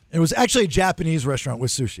 It was actually a Japanese restaurant with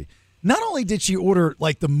sushi. Not only did she order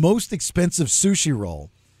like the most expensive sushi roll,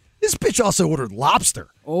 this bitch also ordered lobster.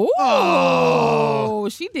 Oh,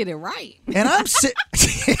 she did it right. And I'm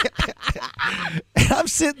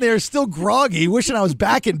sitting there still groggy, wishing I was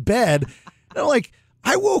back in bed. And I'm like,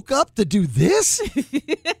 I woke up to do this?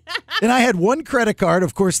 And I had one credit card,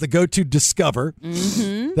 of course, the go-to Discover,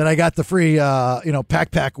 that I got the free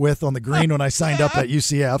pack with on the green when I signed up at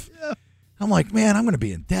UCF. Yeah. I'm like, man, I'm going to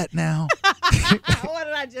be in debt now. What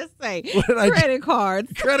did I just say? Credit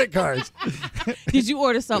cards. Credit cards. Did you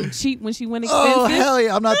order something cheap when she went expensive? Oh, hell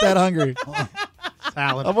yeah. I'm not that hungry.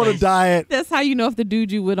 Salad. I'm on a diet. That's how you know if the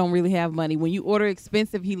dude you with don't really have money. When you order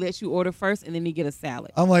expensive, he lets you order first, and then you get a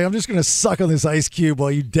salad. I'm like, I'm just going to suck on this ice cube while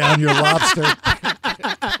you down your lobster.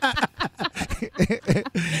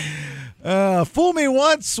 Fool me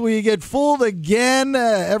once, we get fooled again.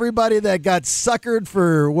 Everybody that got suckered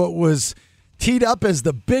for what was teed up as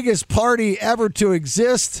the biggest party ever to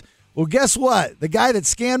exist. Well, guess what? The guy that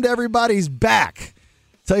scammed everybody's back.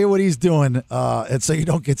 Tell you what he's doing, and so you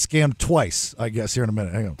don't get scammed twice, I guess, here in a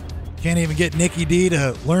minute. Hang on. Can't even get Nicky D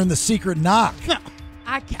to learn the secret knock. No,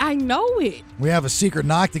 I know it. We have a secret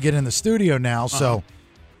knock to get in the studio now, so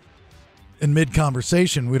in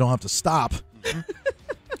mid-conversation, we don't have to stop.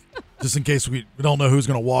 Just in case we don't know who's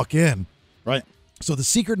going to walk in. Right. So the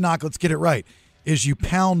secret knock, let's get it right, is you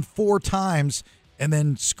pound 4 times and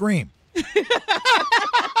then scream.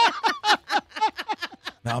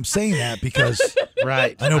 Now, I'm saying that because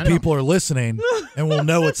I know people are listening and will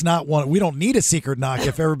know it's not one. We don't need a secret knock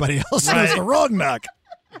if everybody else knows the wrong knock.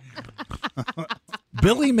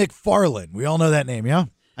 Billy McFarland. We all know that name, yeah?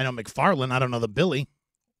 I know McFarland. I don't know the Billy.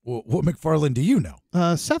 Well, what McFarland do you know?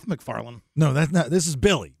 Seth MacFarlane. No, that's not. This is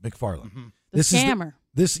Billy McFarland. The This scammer.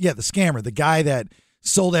 Is the scammer, the guy that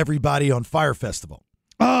sold everybody on Fire Festival.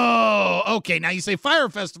 Oh, okay. Now you say Fire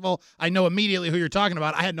Festival, I know immediately who you're talking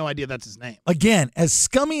about. I had no idea that's his name. Again, as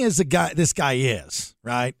scummy as this guy is,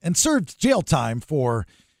 right, and served jail time for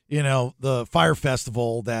the Fire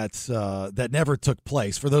Festival that never took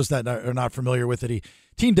place. For those that are not familiar with it, he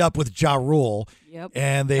teamed up with Ja Rule,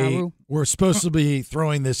 and they were supposed to be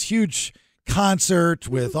throwing this huge concert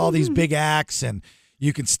with all these big acts, and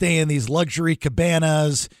you can stay in these luxury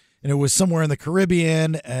cabanas, and it was somewhere in the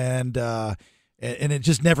Caribbean, and it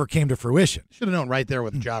just never came to fruition. Should have known right there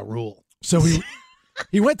with Ja Rule. So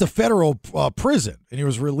he went to federal prison, and he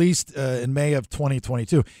was released in May of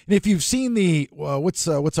 2022. And if you've seen the what's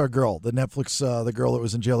our girl, the Netflix the girl that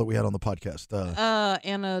was in jail that we had on the podcast,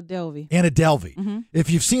 Anna Delvey. Anna Delvey. Mm-hmm. If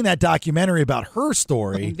you've seen that documentary about her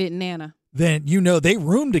story, Nana, then they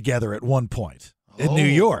roomed together at one point in New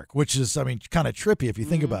York, which is kind of trippy if you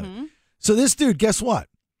think about it. So this dude, guess what?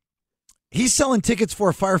 He's selling tickets for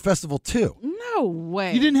a Fire Festival 2. No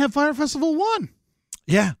way. You didn't have Fire Festival 1.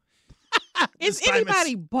 Yeah. If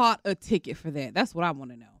anybody bought a ticket for that, that's what I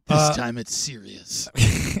want to know. This time it's serious.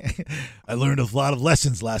 I learned a lot of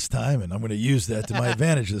lessons last time, and I'm going to use that to my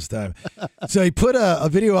advantage this time. So he put a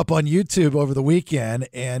video up on YouTube over the weekend,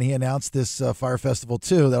 and he announced this Fire Festival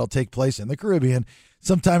 2 that'll take place in the Caribbean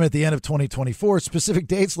sometime at the end of 2024. Specific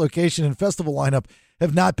dates, location, and festival lineup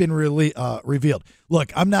have not been revealed.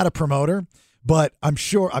 Look, I'm not a promoter, but I'm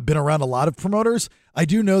sure I've been around a lot of promoters. I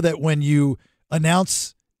do know that when you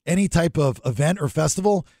announce any type of event or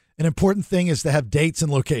festival, an important thing is to have dates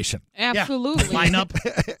and location. Absolutely. Lineup.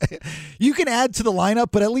 You can add to the lineup,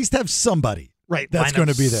 but at least have somebody that's going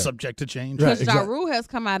to be there. Subject to change. Because Ja Rule has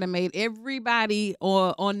come out and made everybody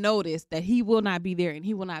on notice that he will not be there and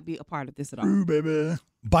he will not be a part of this at all. Ooh, baby.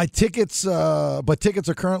 Buy tickets, but tickets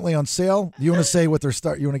are currently on sale. You want to say what they're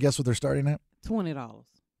You want to guess what they're starting at? $20.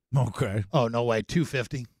 Okay. Oh, no way.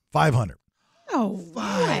 $250. $500. Oh,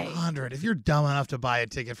 $500. If you're dumb enough to buy a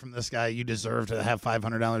ticket from this guy, you deserve to have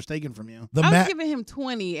 $500 taken from you. I was giving him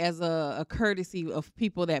 $20 as a courtesy of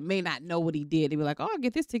people that may not know what he did. They'd be like, "Oh, I'll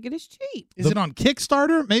get this ticket. It's cheap." Is it on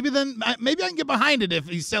Kickstarter? Maybe I can get behind it if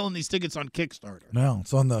he's selling these tickets on Kickstarter. No,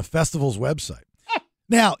 it's on the festival's website.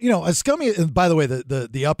 Now, as scummy. And by the way,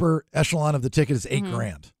 the upper echelon of the ticket is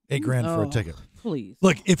 $8,000. $8,000 for a ticket. Please.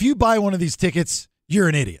 Look, if you buy one of these tickets, you're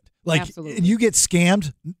an idiot. Absolutely. And you get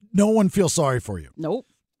scammed, no one feels sorry for you. Nope.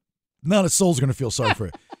 Not a soul's going to feel sorry for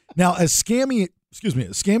you. Now, as scammy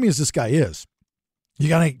as this guy is, you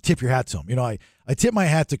got to tip your hat to him. I tip my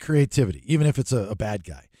hat to creativity, even if it's a bad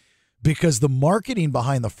guy, because the marketing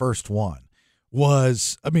behind the first one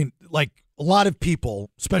was, a lot of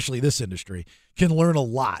people, especially this industry, can learn a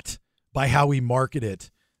lot by how we market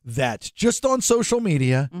it. That just on social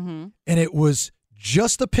media, and it was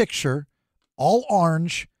just a picture, all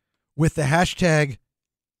orange, with the hashtag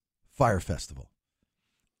Fire Festival.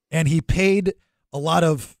 And he paid a lot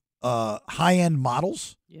of high-end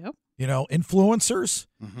models, influencers,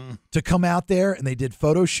 to come out there, and they did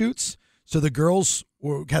photo shoots. So the girls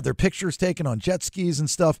had their pictures taken on jet skis and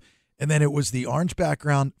stuff, and then it was the orange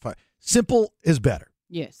background. Simple is better.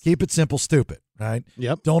 Yes. Keep it simple, stupid, right?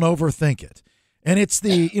 Yep. Don't overthink it. And it's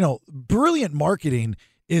the, brilliant marketing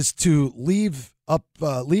is to leave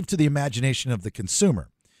to the imagination of the consumer.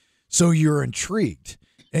 So you're intrigued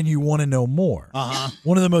and you want to know more.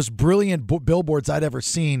 One of the most brilliant billboards I'd ever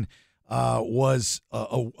seen was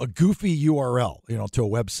a goofy URL, to a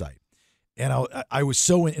website. And I was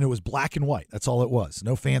and it was black and white. That's all it was.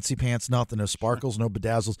 No fancy pants, nothing, no sparkles, no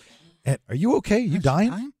bedazzles. And are you okay? You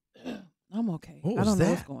dying? I'm okay. What I was don't know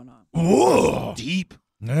that? what's going on. Whoa. Deep.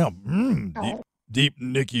 Yeah. Deep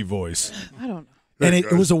Nicky voice. I don't know. And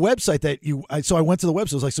it was a website that so I went to the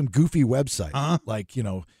website. It was like some goofy website,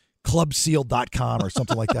 clubseal.com or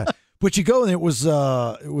something like that. But you go and it was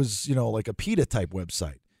like a PETA type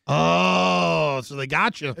website. Oh, so they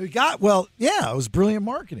got you. It was brilliant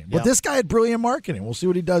marketing. But this guy had brilliant marketing. We'll see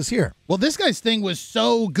what he does here. Well, this guy's thing was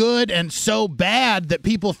so good and so bad that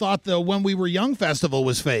people thought the When We Were Young festival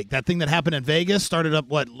was fake. That thing that happened in Vegas started up,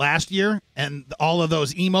 last year? And all of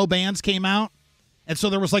those emo bands came out. And so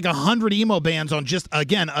there was 100 emo bands on just,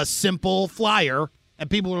 again, a simple flyer. And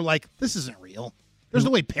people were like, this isn't real. There's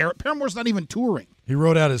no way Paramore's not even touring. He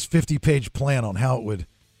wrote out his 50-page plan on how it would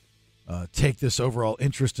take this overall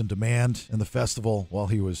interest and demand in the festival while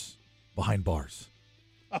he was behind bars.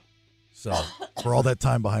 So for all that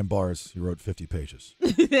time behind bars, he wrote 50 pages.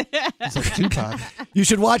 It's like Tupac. You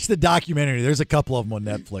should watch the documentary. There's a couple of them on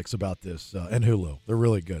Netflix about this and Hulu. They're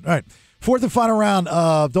really good. All right. Fourth and final round.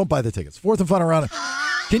 Don't buy the tickets. Fourth and final round.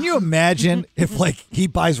 Can you imagine if he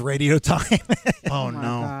buys radio time? Oh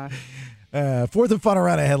no. Fourth and final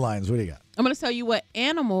round of headlines. What do you got? I'm going to tell you what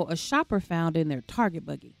animal a shopper found in their Target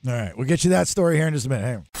buggy. All right. We'll get you that story here in just a minute.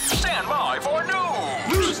 Hang on. Stand by for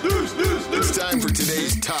news. It's time for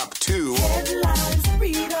today's top 2. Headlines,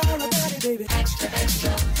 read all about it, baby. Extra,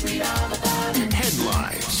 extra.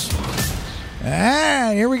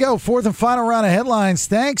 And here we go. Fourth and final round of headlines.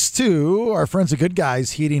 Thanks to our friends at Good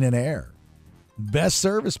Guys Heating and Air. Best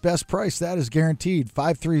service, best price. That is guaranteed.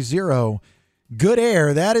 530-GOOD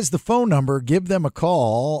AIR. That is the phone number. Give them a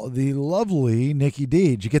call. The lovely Nikki D.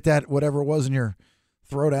 Did you get that, whatever it was in your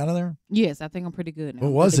throat out of there? Yes, I think I'm pretty good now.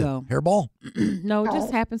 What was it? Go. Hairball? No, it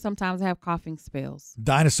just happens sometimes. I have coughing spells.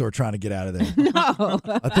 Dinosaur trying to get out of there. No.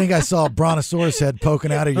 I think I saw a brontosaurus head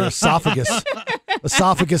poking out of your esophagus.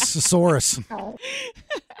 Esophagusosaurus. All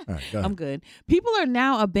right, go ahead. I'm good. People are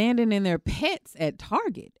now abandoning their pets at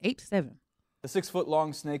Target. 8-7. The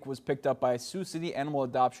 6-foot-long snake was picked up by Sioux City Animal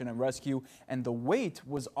Adoption and Rescue, and the wait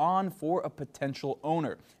was on for a potential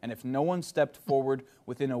owner. And if no one stepped forward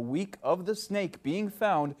within a week of the snake being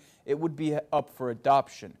found, it would be up for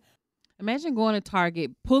adoption. Imagine going to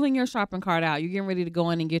Target, pulling your shopping cart out. You're getting ready to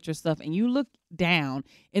go in and get your stuff, and you look down,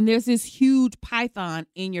 and there's this huge python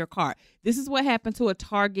in your cart. This is what happened to a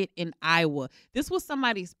Target in Iowa. This was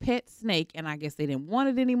somebody's pet snake, and I guess they didn't want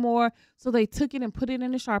it anymore, so they took it and put it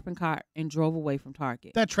in the shopping cart and drove away from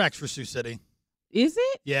Target. That tracks for Sioux City. Is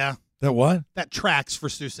it? Yeah. That what? That tracks for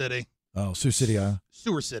Sioux City. Oh, Sioux City,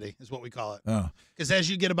 Sewer City is what we call it. Oh. Because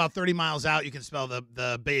as you get about 30 miles out, you can smell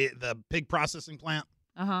the pig processing plant.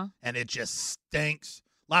 Uh-huh. And it just stinks.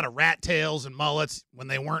 A lot of rat tails and mullets when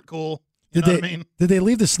they weren't cool. You know what I mean? Did they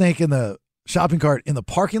leave the snake in the shopping cart in the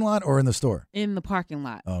parking lot or in the store? In the parking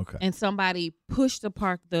lot. Oh, okay. And somebody pushed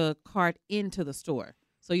the cart into the store.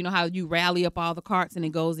 So you know how you rally up all the carts and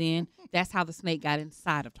it goes in? That's how the snake got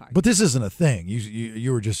inside of Target. But this isn't a thing.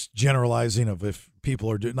 You were just generalizing of if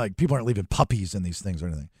people are doing, like, people aren't leaving puppies in these things or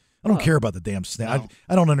anything. I don't care about the damn snake. No.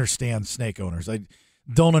 I don't understand snake owners. I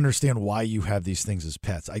don't understand why you have these things as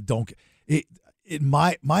pets. I don't.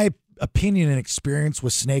 My opinion and experience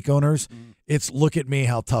with snake owners, it's look at me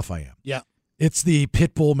how tough I am. Yeah. It's the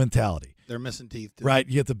pit bull mentality. They're missing teeth, too. Right.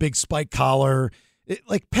 You get the big spike collar.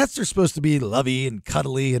 Like pets are supposed to be lovey and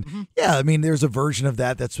cuddly. And yeah, I mean, there's a version of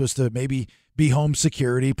that that's supposed to maybe be home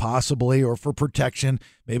security possibly, or for protection.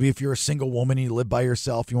 Maybe if you're a single woman, you live by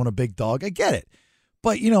yourself, you want a big dog. I get it.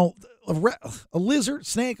 But, you know, a lizard,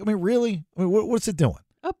 snake, I mean, really? I mean, what's it doing?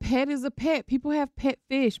 A pet is a pet. People have pet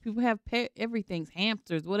fish. People have pet everything,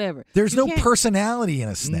 hamsters, whatever. There's no personality in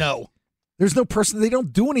a snake. No. There's no person. They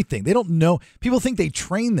don't do anything. They don't know. People think they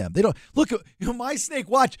train them. They don't. Look, my snake,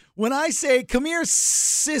 watch. When I say, come here,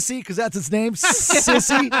 sissy, because that's its name,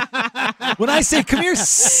 sissy. When I say, come here,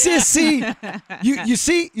 sissy, you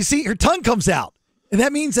see, her tongue comes out. And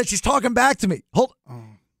that means that she's talking back to me. Hold.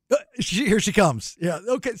 Here she comes. Yeah.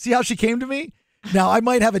 Okay. See how she came to me? Now I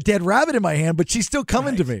might have a dead rabbit in my hand, but she's still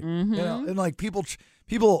coming to me. Mm-hmm. You know, and like people,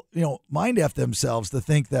 mind F themselves to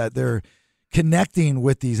think that they're connecting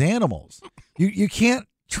with these animals. You can't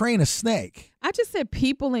train a snake. I just said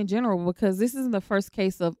people in general because this isn't the first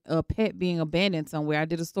case of a pet being abandoned somewhere. I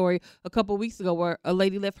did a story a couple of weeks ago where a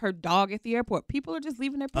lady left her dog at the airport. People are just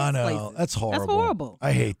leaving their pets. I know. Places. That's horrible. That's horrible.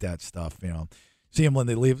 I hate that stuff. You know, see them when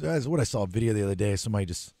they leave. That's what I saw a video the other day. Somebody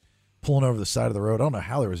just pulling over the side of the road. I don't know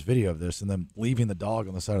how there was video of this, and then leaving the dog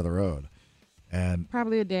on the side of the road, and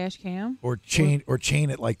probably a dash cam or chain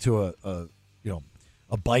it like to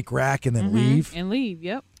a bike rack and then leave. And leave.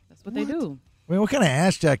 Yep, that's what they do. I mean, what kind of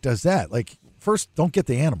ass jack does that? Like, first, don't get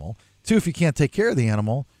the animal. Two, if you can't take care of the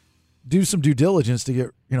animal, do some due diligence to get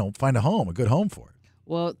find a good home for it.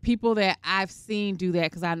 Well, people that I've seen do that,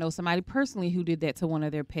 because I know somebody personally who did that to one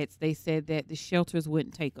of their pets. They said that the shelters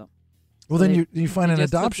wouldn't take them. Well, so then you find an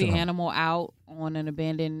just adoption took the home. animal out on an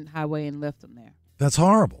abandoned highway and left them there. That's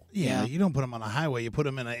horrible. Yeah, you don't put them on a highway. You put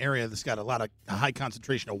them in an area that's got a high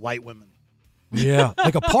concentration of white women. Yeah,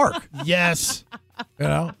 like a park. Yes.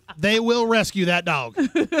 They will rescue that dog.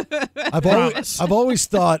 I've always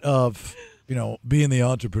thought of, being the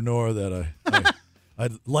entrepreneur that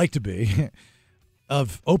I'd like to be,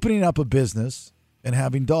 of opening up a business and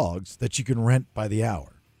having dogs that you can rent by the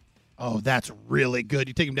hour. Oh, that's really good.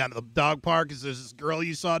 You take them down to the dog park because there's this girl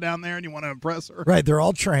you saw down there and you want to impress her. Right. They're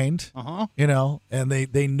all trained, and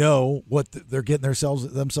they know what they're getting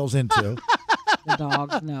themselves into. The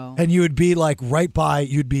dogs know. And you would be like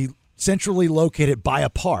you'd be centrally located by a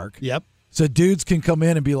park. Yep. So dudes can come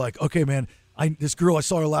in and be like, okay, man, this girl, I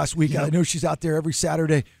saw her last week. I know she's out there every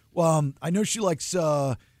Saturday. Well, I know she likes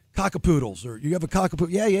cockapoodles, or you have a cockapoodle.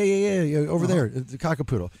 Yeah. Over there, the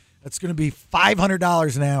cockapoodle. That's going to be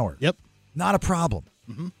 $500 an hour. Yep. Not a problem.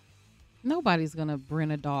 Mm-hmm. Nobody's going to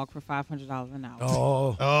rent a dog for $500 an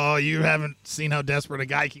hour. Oh, you haven't seen how desperate a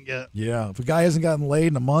guy can get. Yeah. If a guy hasn't gotten laid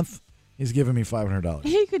in a month, he's giving me $500.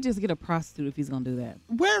 He could just get a prostitute if he's going to do that.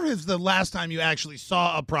 Where is the last time you actually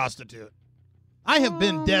saw a prostitute? I have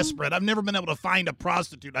been desperate. I've never been able to find a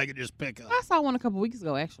prostitute I could just pick up. I saw one a couple weeks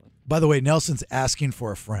ago, actually. By the way, Nelson's asking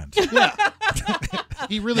for a friend. Yeah.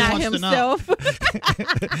 He really Not wants himself. to know.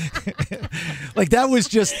 Like, that was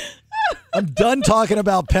just, I'm done talking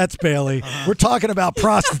about pets, Bailey. We're talking about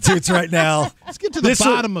prostitutes right now. Let's get to the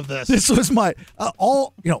bottom of this. This was my,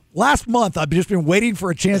 last month I've just been waiting for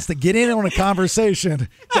a chance to get in on a conversation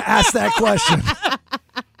to ask that question.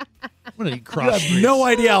 What did he You cross? have no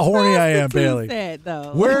idea how horny I am, Bailey. Sad,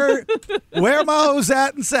 though. Where am I hose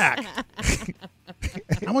at in sack?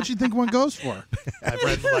 How much do you think one goes for? I'd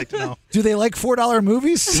really like to know. Do they like $4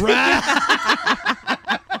 movies?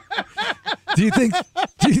 Do you think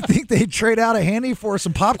they'd trade out a handy for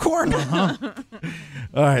some popcorn? Uh-huh.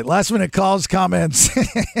 All right, last minute calls, comments,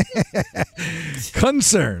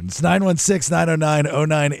 concerns,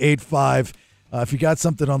 916-909-0985. If you got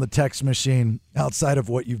something on the text machine outside of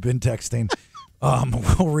what you've been texting,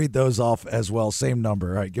 we'll read those off as well. Same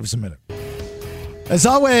number. All right, give us a minute. As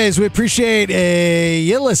always, we appreciate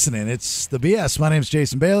you listening. It's the BS. My name's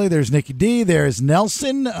Jason Bailey. There's Nicky D. There's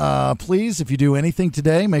Nelson. Please, if you do anything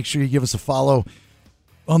today, make sure you give us a follow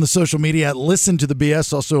on the social media at Listen to the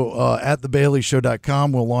BS. Also at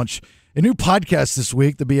thebaileyshow.com. We'll launch a new podcast this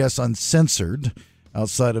week, the BS Uncensored,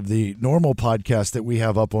 outside of the normal podcast that we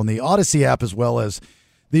have up on the Odyssey app, as well as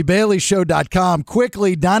thebaileyshow.com.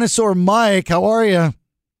 Quickly, Dinosaur Mike, how are you?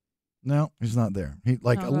 No, he's not there.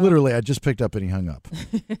 Literally, I just picked up and he hung up.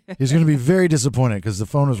 He's going to be very disappointed because the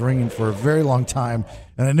phone was ringing for a very long time,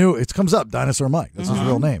 and I knew it comes up, Dinosaur Mike. That's his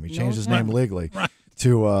real name. He changed his name legally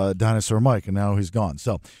to Dinosaur Mike, and now he's gone.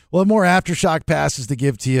 So we'll have more Aftershock passes to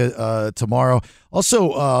give to you tomorrow.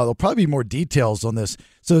 Also, there'll probably be more details on this.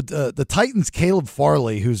 So the Titans' Caleb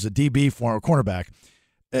Farley, who's a DB former cornerback,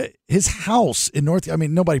 his house in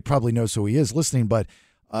nobody probably knows who he is listening, but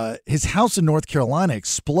his house in North Carolina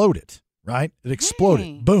exploded, right? It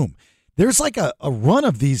exploded. Boom. There's like a run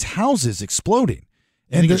of these houses exploding.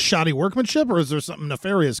 And it's shoddy workmanship, or is there something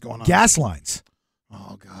nefarious going on? Gas lines.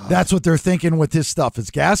 Oh, God. That's what they're thinking with this stuff.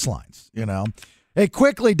 It's gas lines, Hey,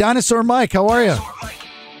 quickly, Dinosaur Mike, how are you?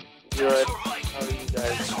 Good. How are you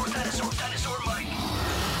guys?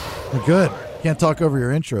 We're good. Can't talk over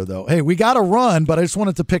your intro, though. Hey, we got to run, but I just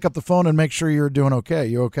wanted to pick up the phone and make sure you're doing okay.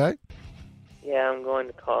 You okay? Yeah, I'm going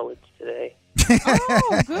to college today.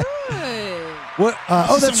 Oh, good. What?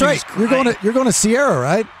 That's right. You're going to Sierra,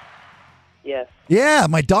 right? Yes. Yeah,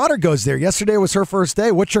 my daughter goes there. Yesterday was her first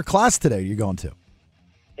day. What's your class today you going to?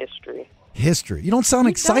 History. You don't sound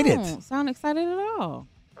excited. Don't sound excited at all.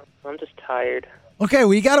 I'm just tired. Okay,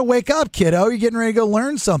 well, you got to wake up, kiddo. You're getting ready to go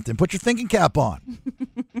learn something. Put your thinking cap on.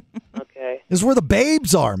 Okay. This is where the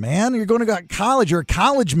babes are, man. You're going to college. You're a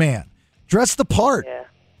college man. Dress the part. Yeah.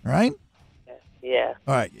 Right? Yeah.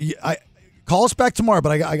 All right. Call us back tomorrow,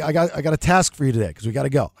 but I got a task for you today because we got to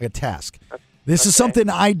go. I got a task. This is something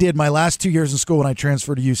I did my last 2 years in school when I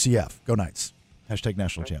transferred to UCF. Go Knights. #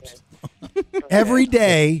 national champs. Every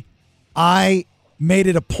day, I made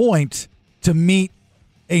it a point to meet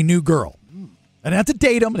a new girl. I didn't have to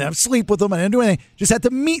date them. I didn't have to sleep with them. I didn't do anything. Just had to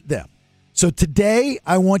meet them. So today,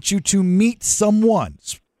 I want you to meet someone,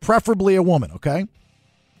 preferably a woman, okay?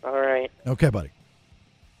 All right. Okay, buddy.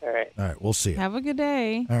 All right. All right, we'll see you. Have a good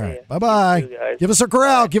day. All right. Bye-bye. Give us a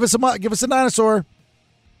corral. Give us a dinosaur.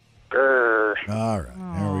 Grr. All right.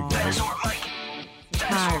 There we go.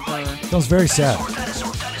 Tiger. Sounds very sad.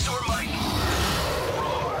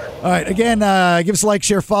 All right. Again, give us a like,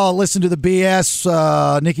 share, follow, listen to the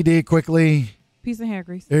BS. Nicky D, quickly. Piece of hair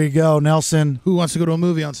grease. There you go, Nelson. Who wants to go to a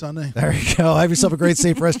movie on Sunday? There you go. Have yourself a great,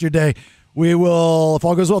 safe rest of your day. We will, if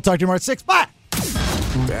all goes well, talk to you tomorrow at 6. Bye.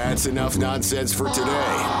 That's enough nonsense for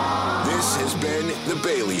today. This has been The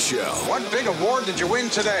Bailey Show. What big award did you win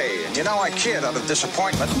today? You know I kid out of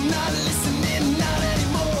disappointment.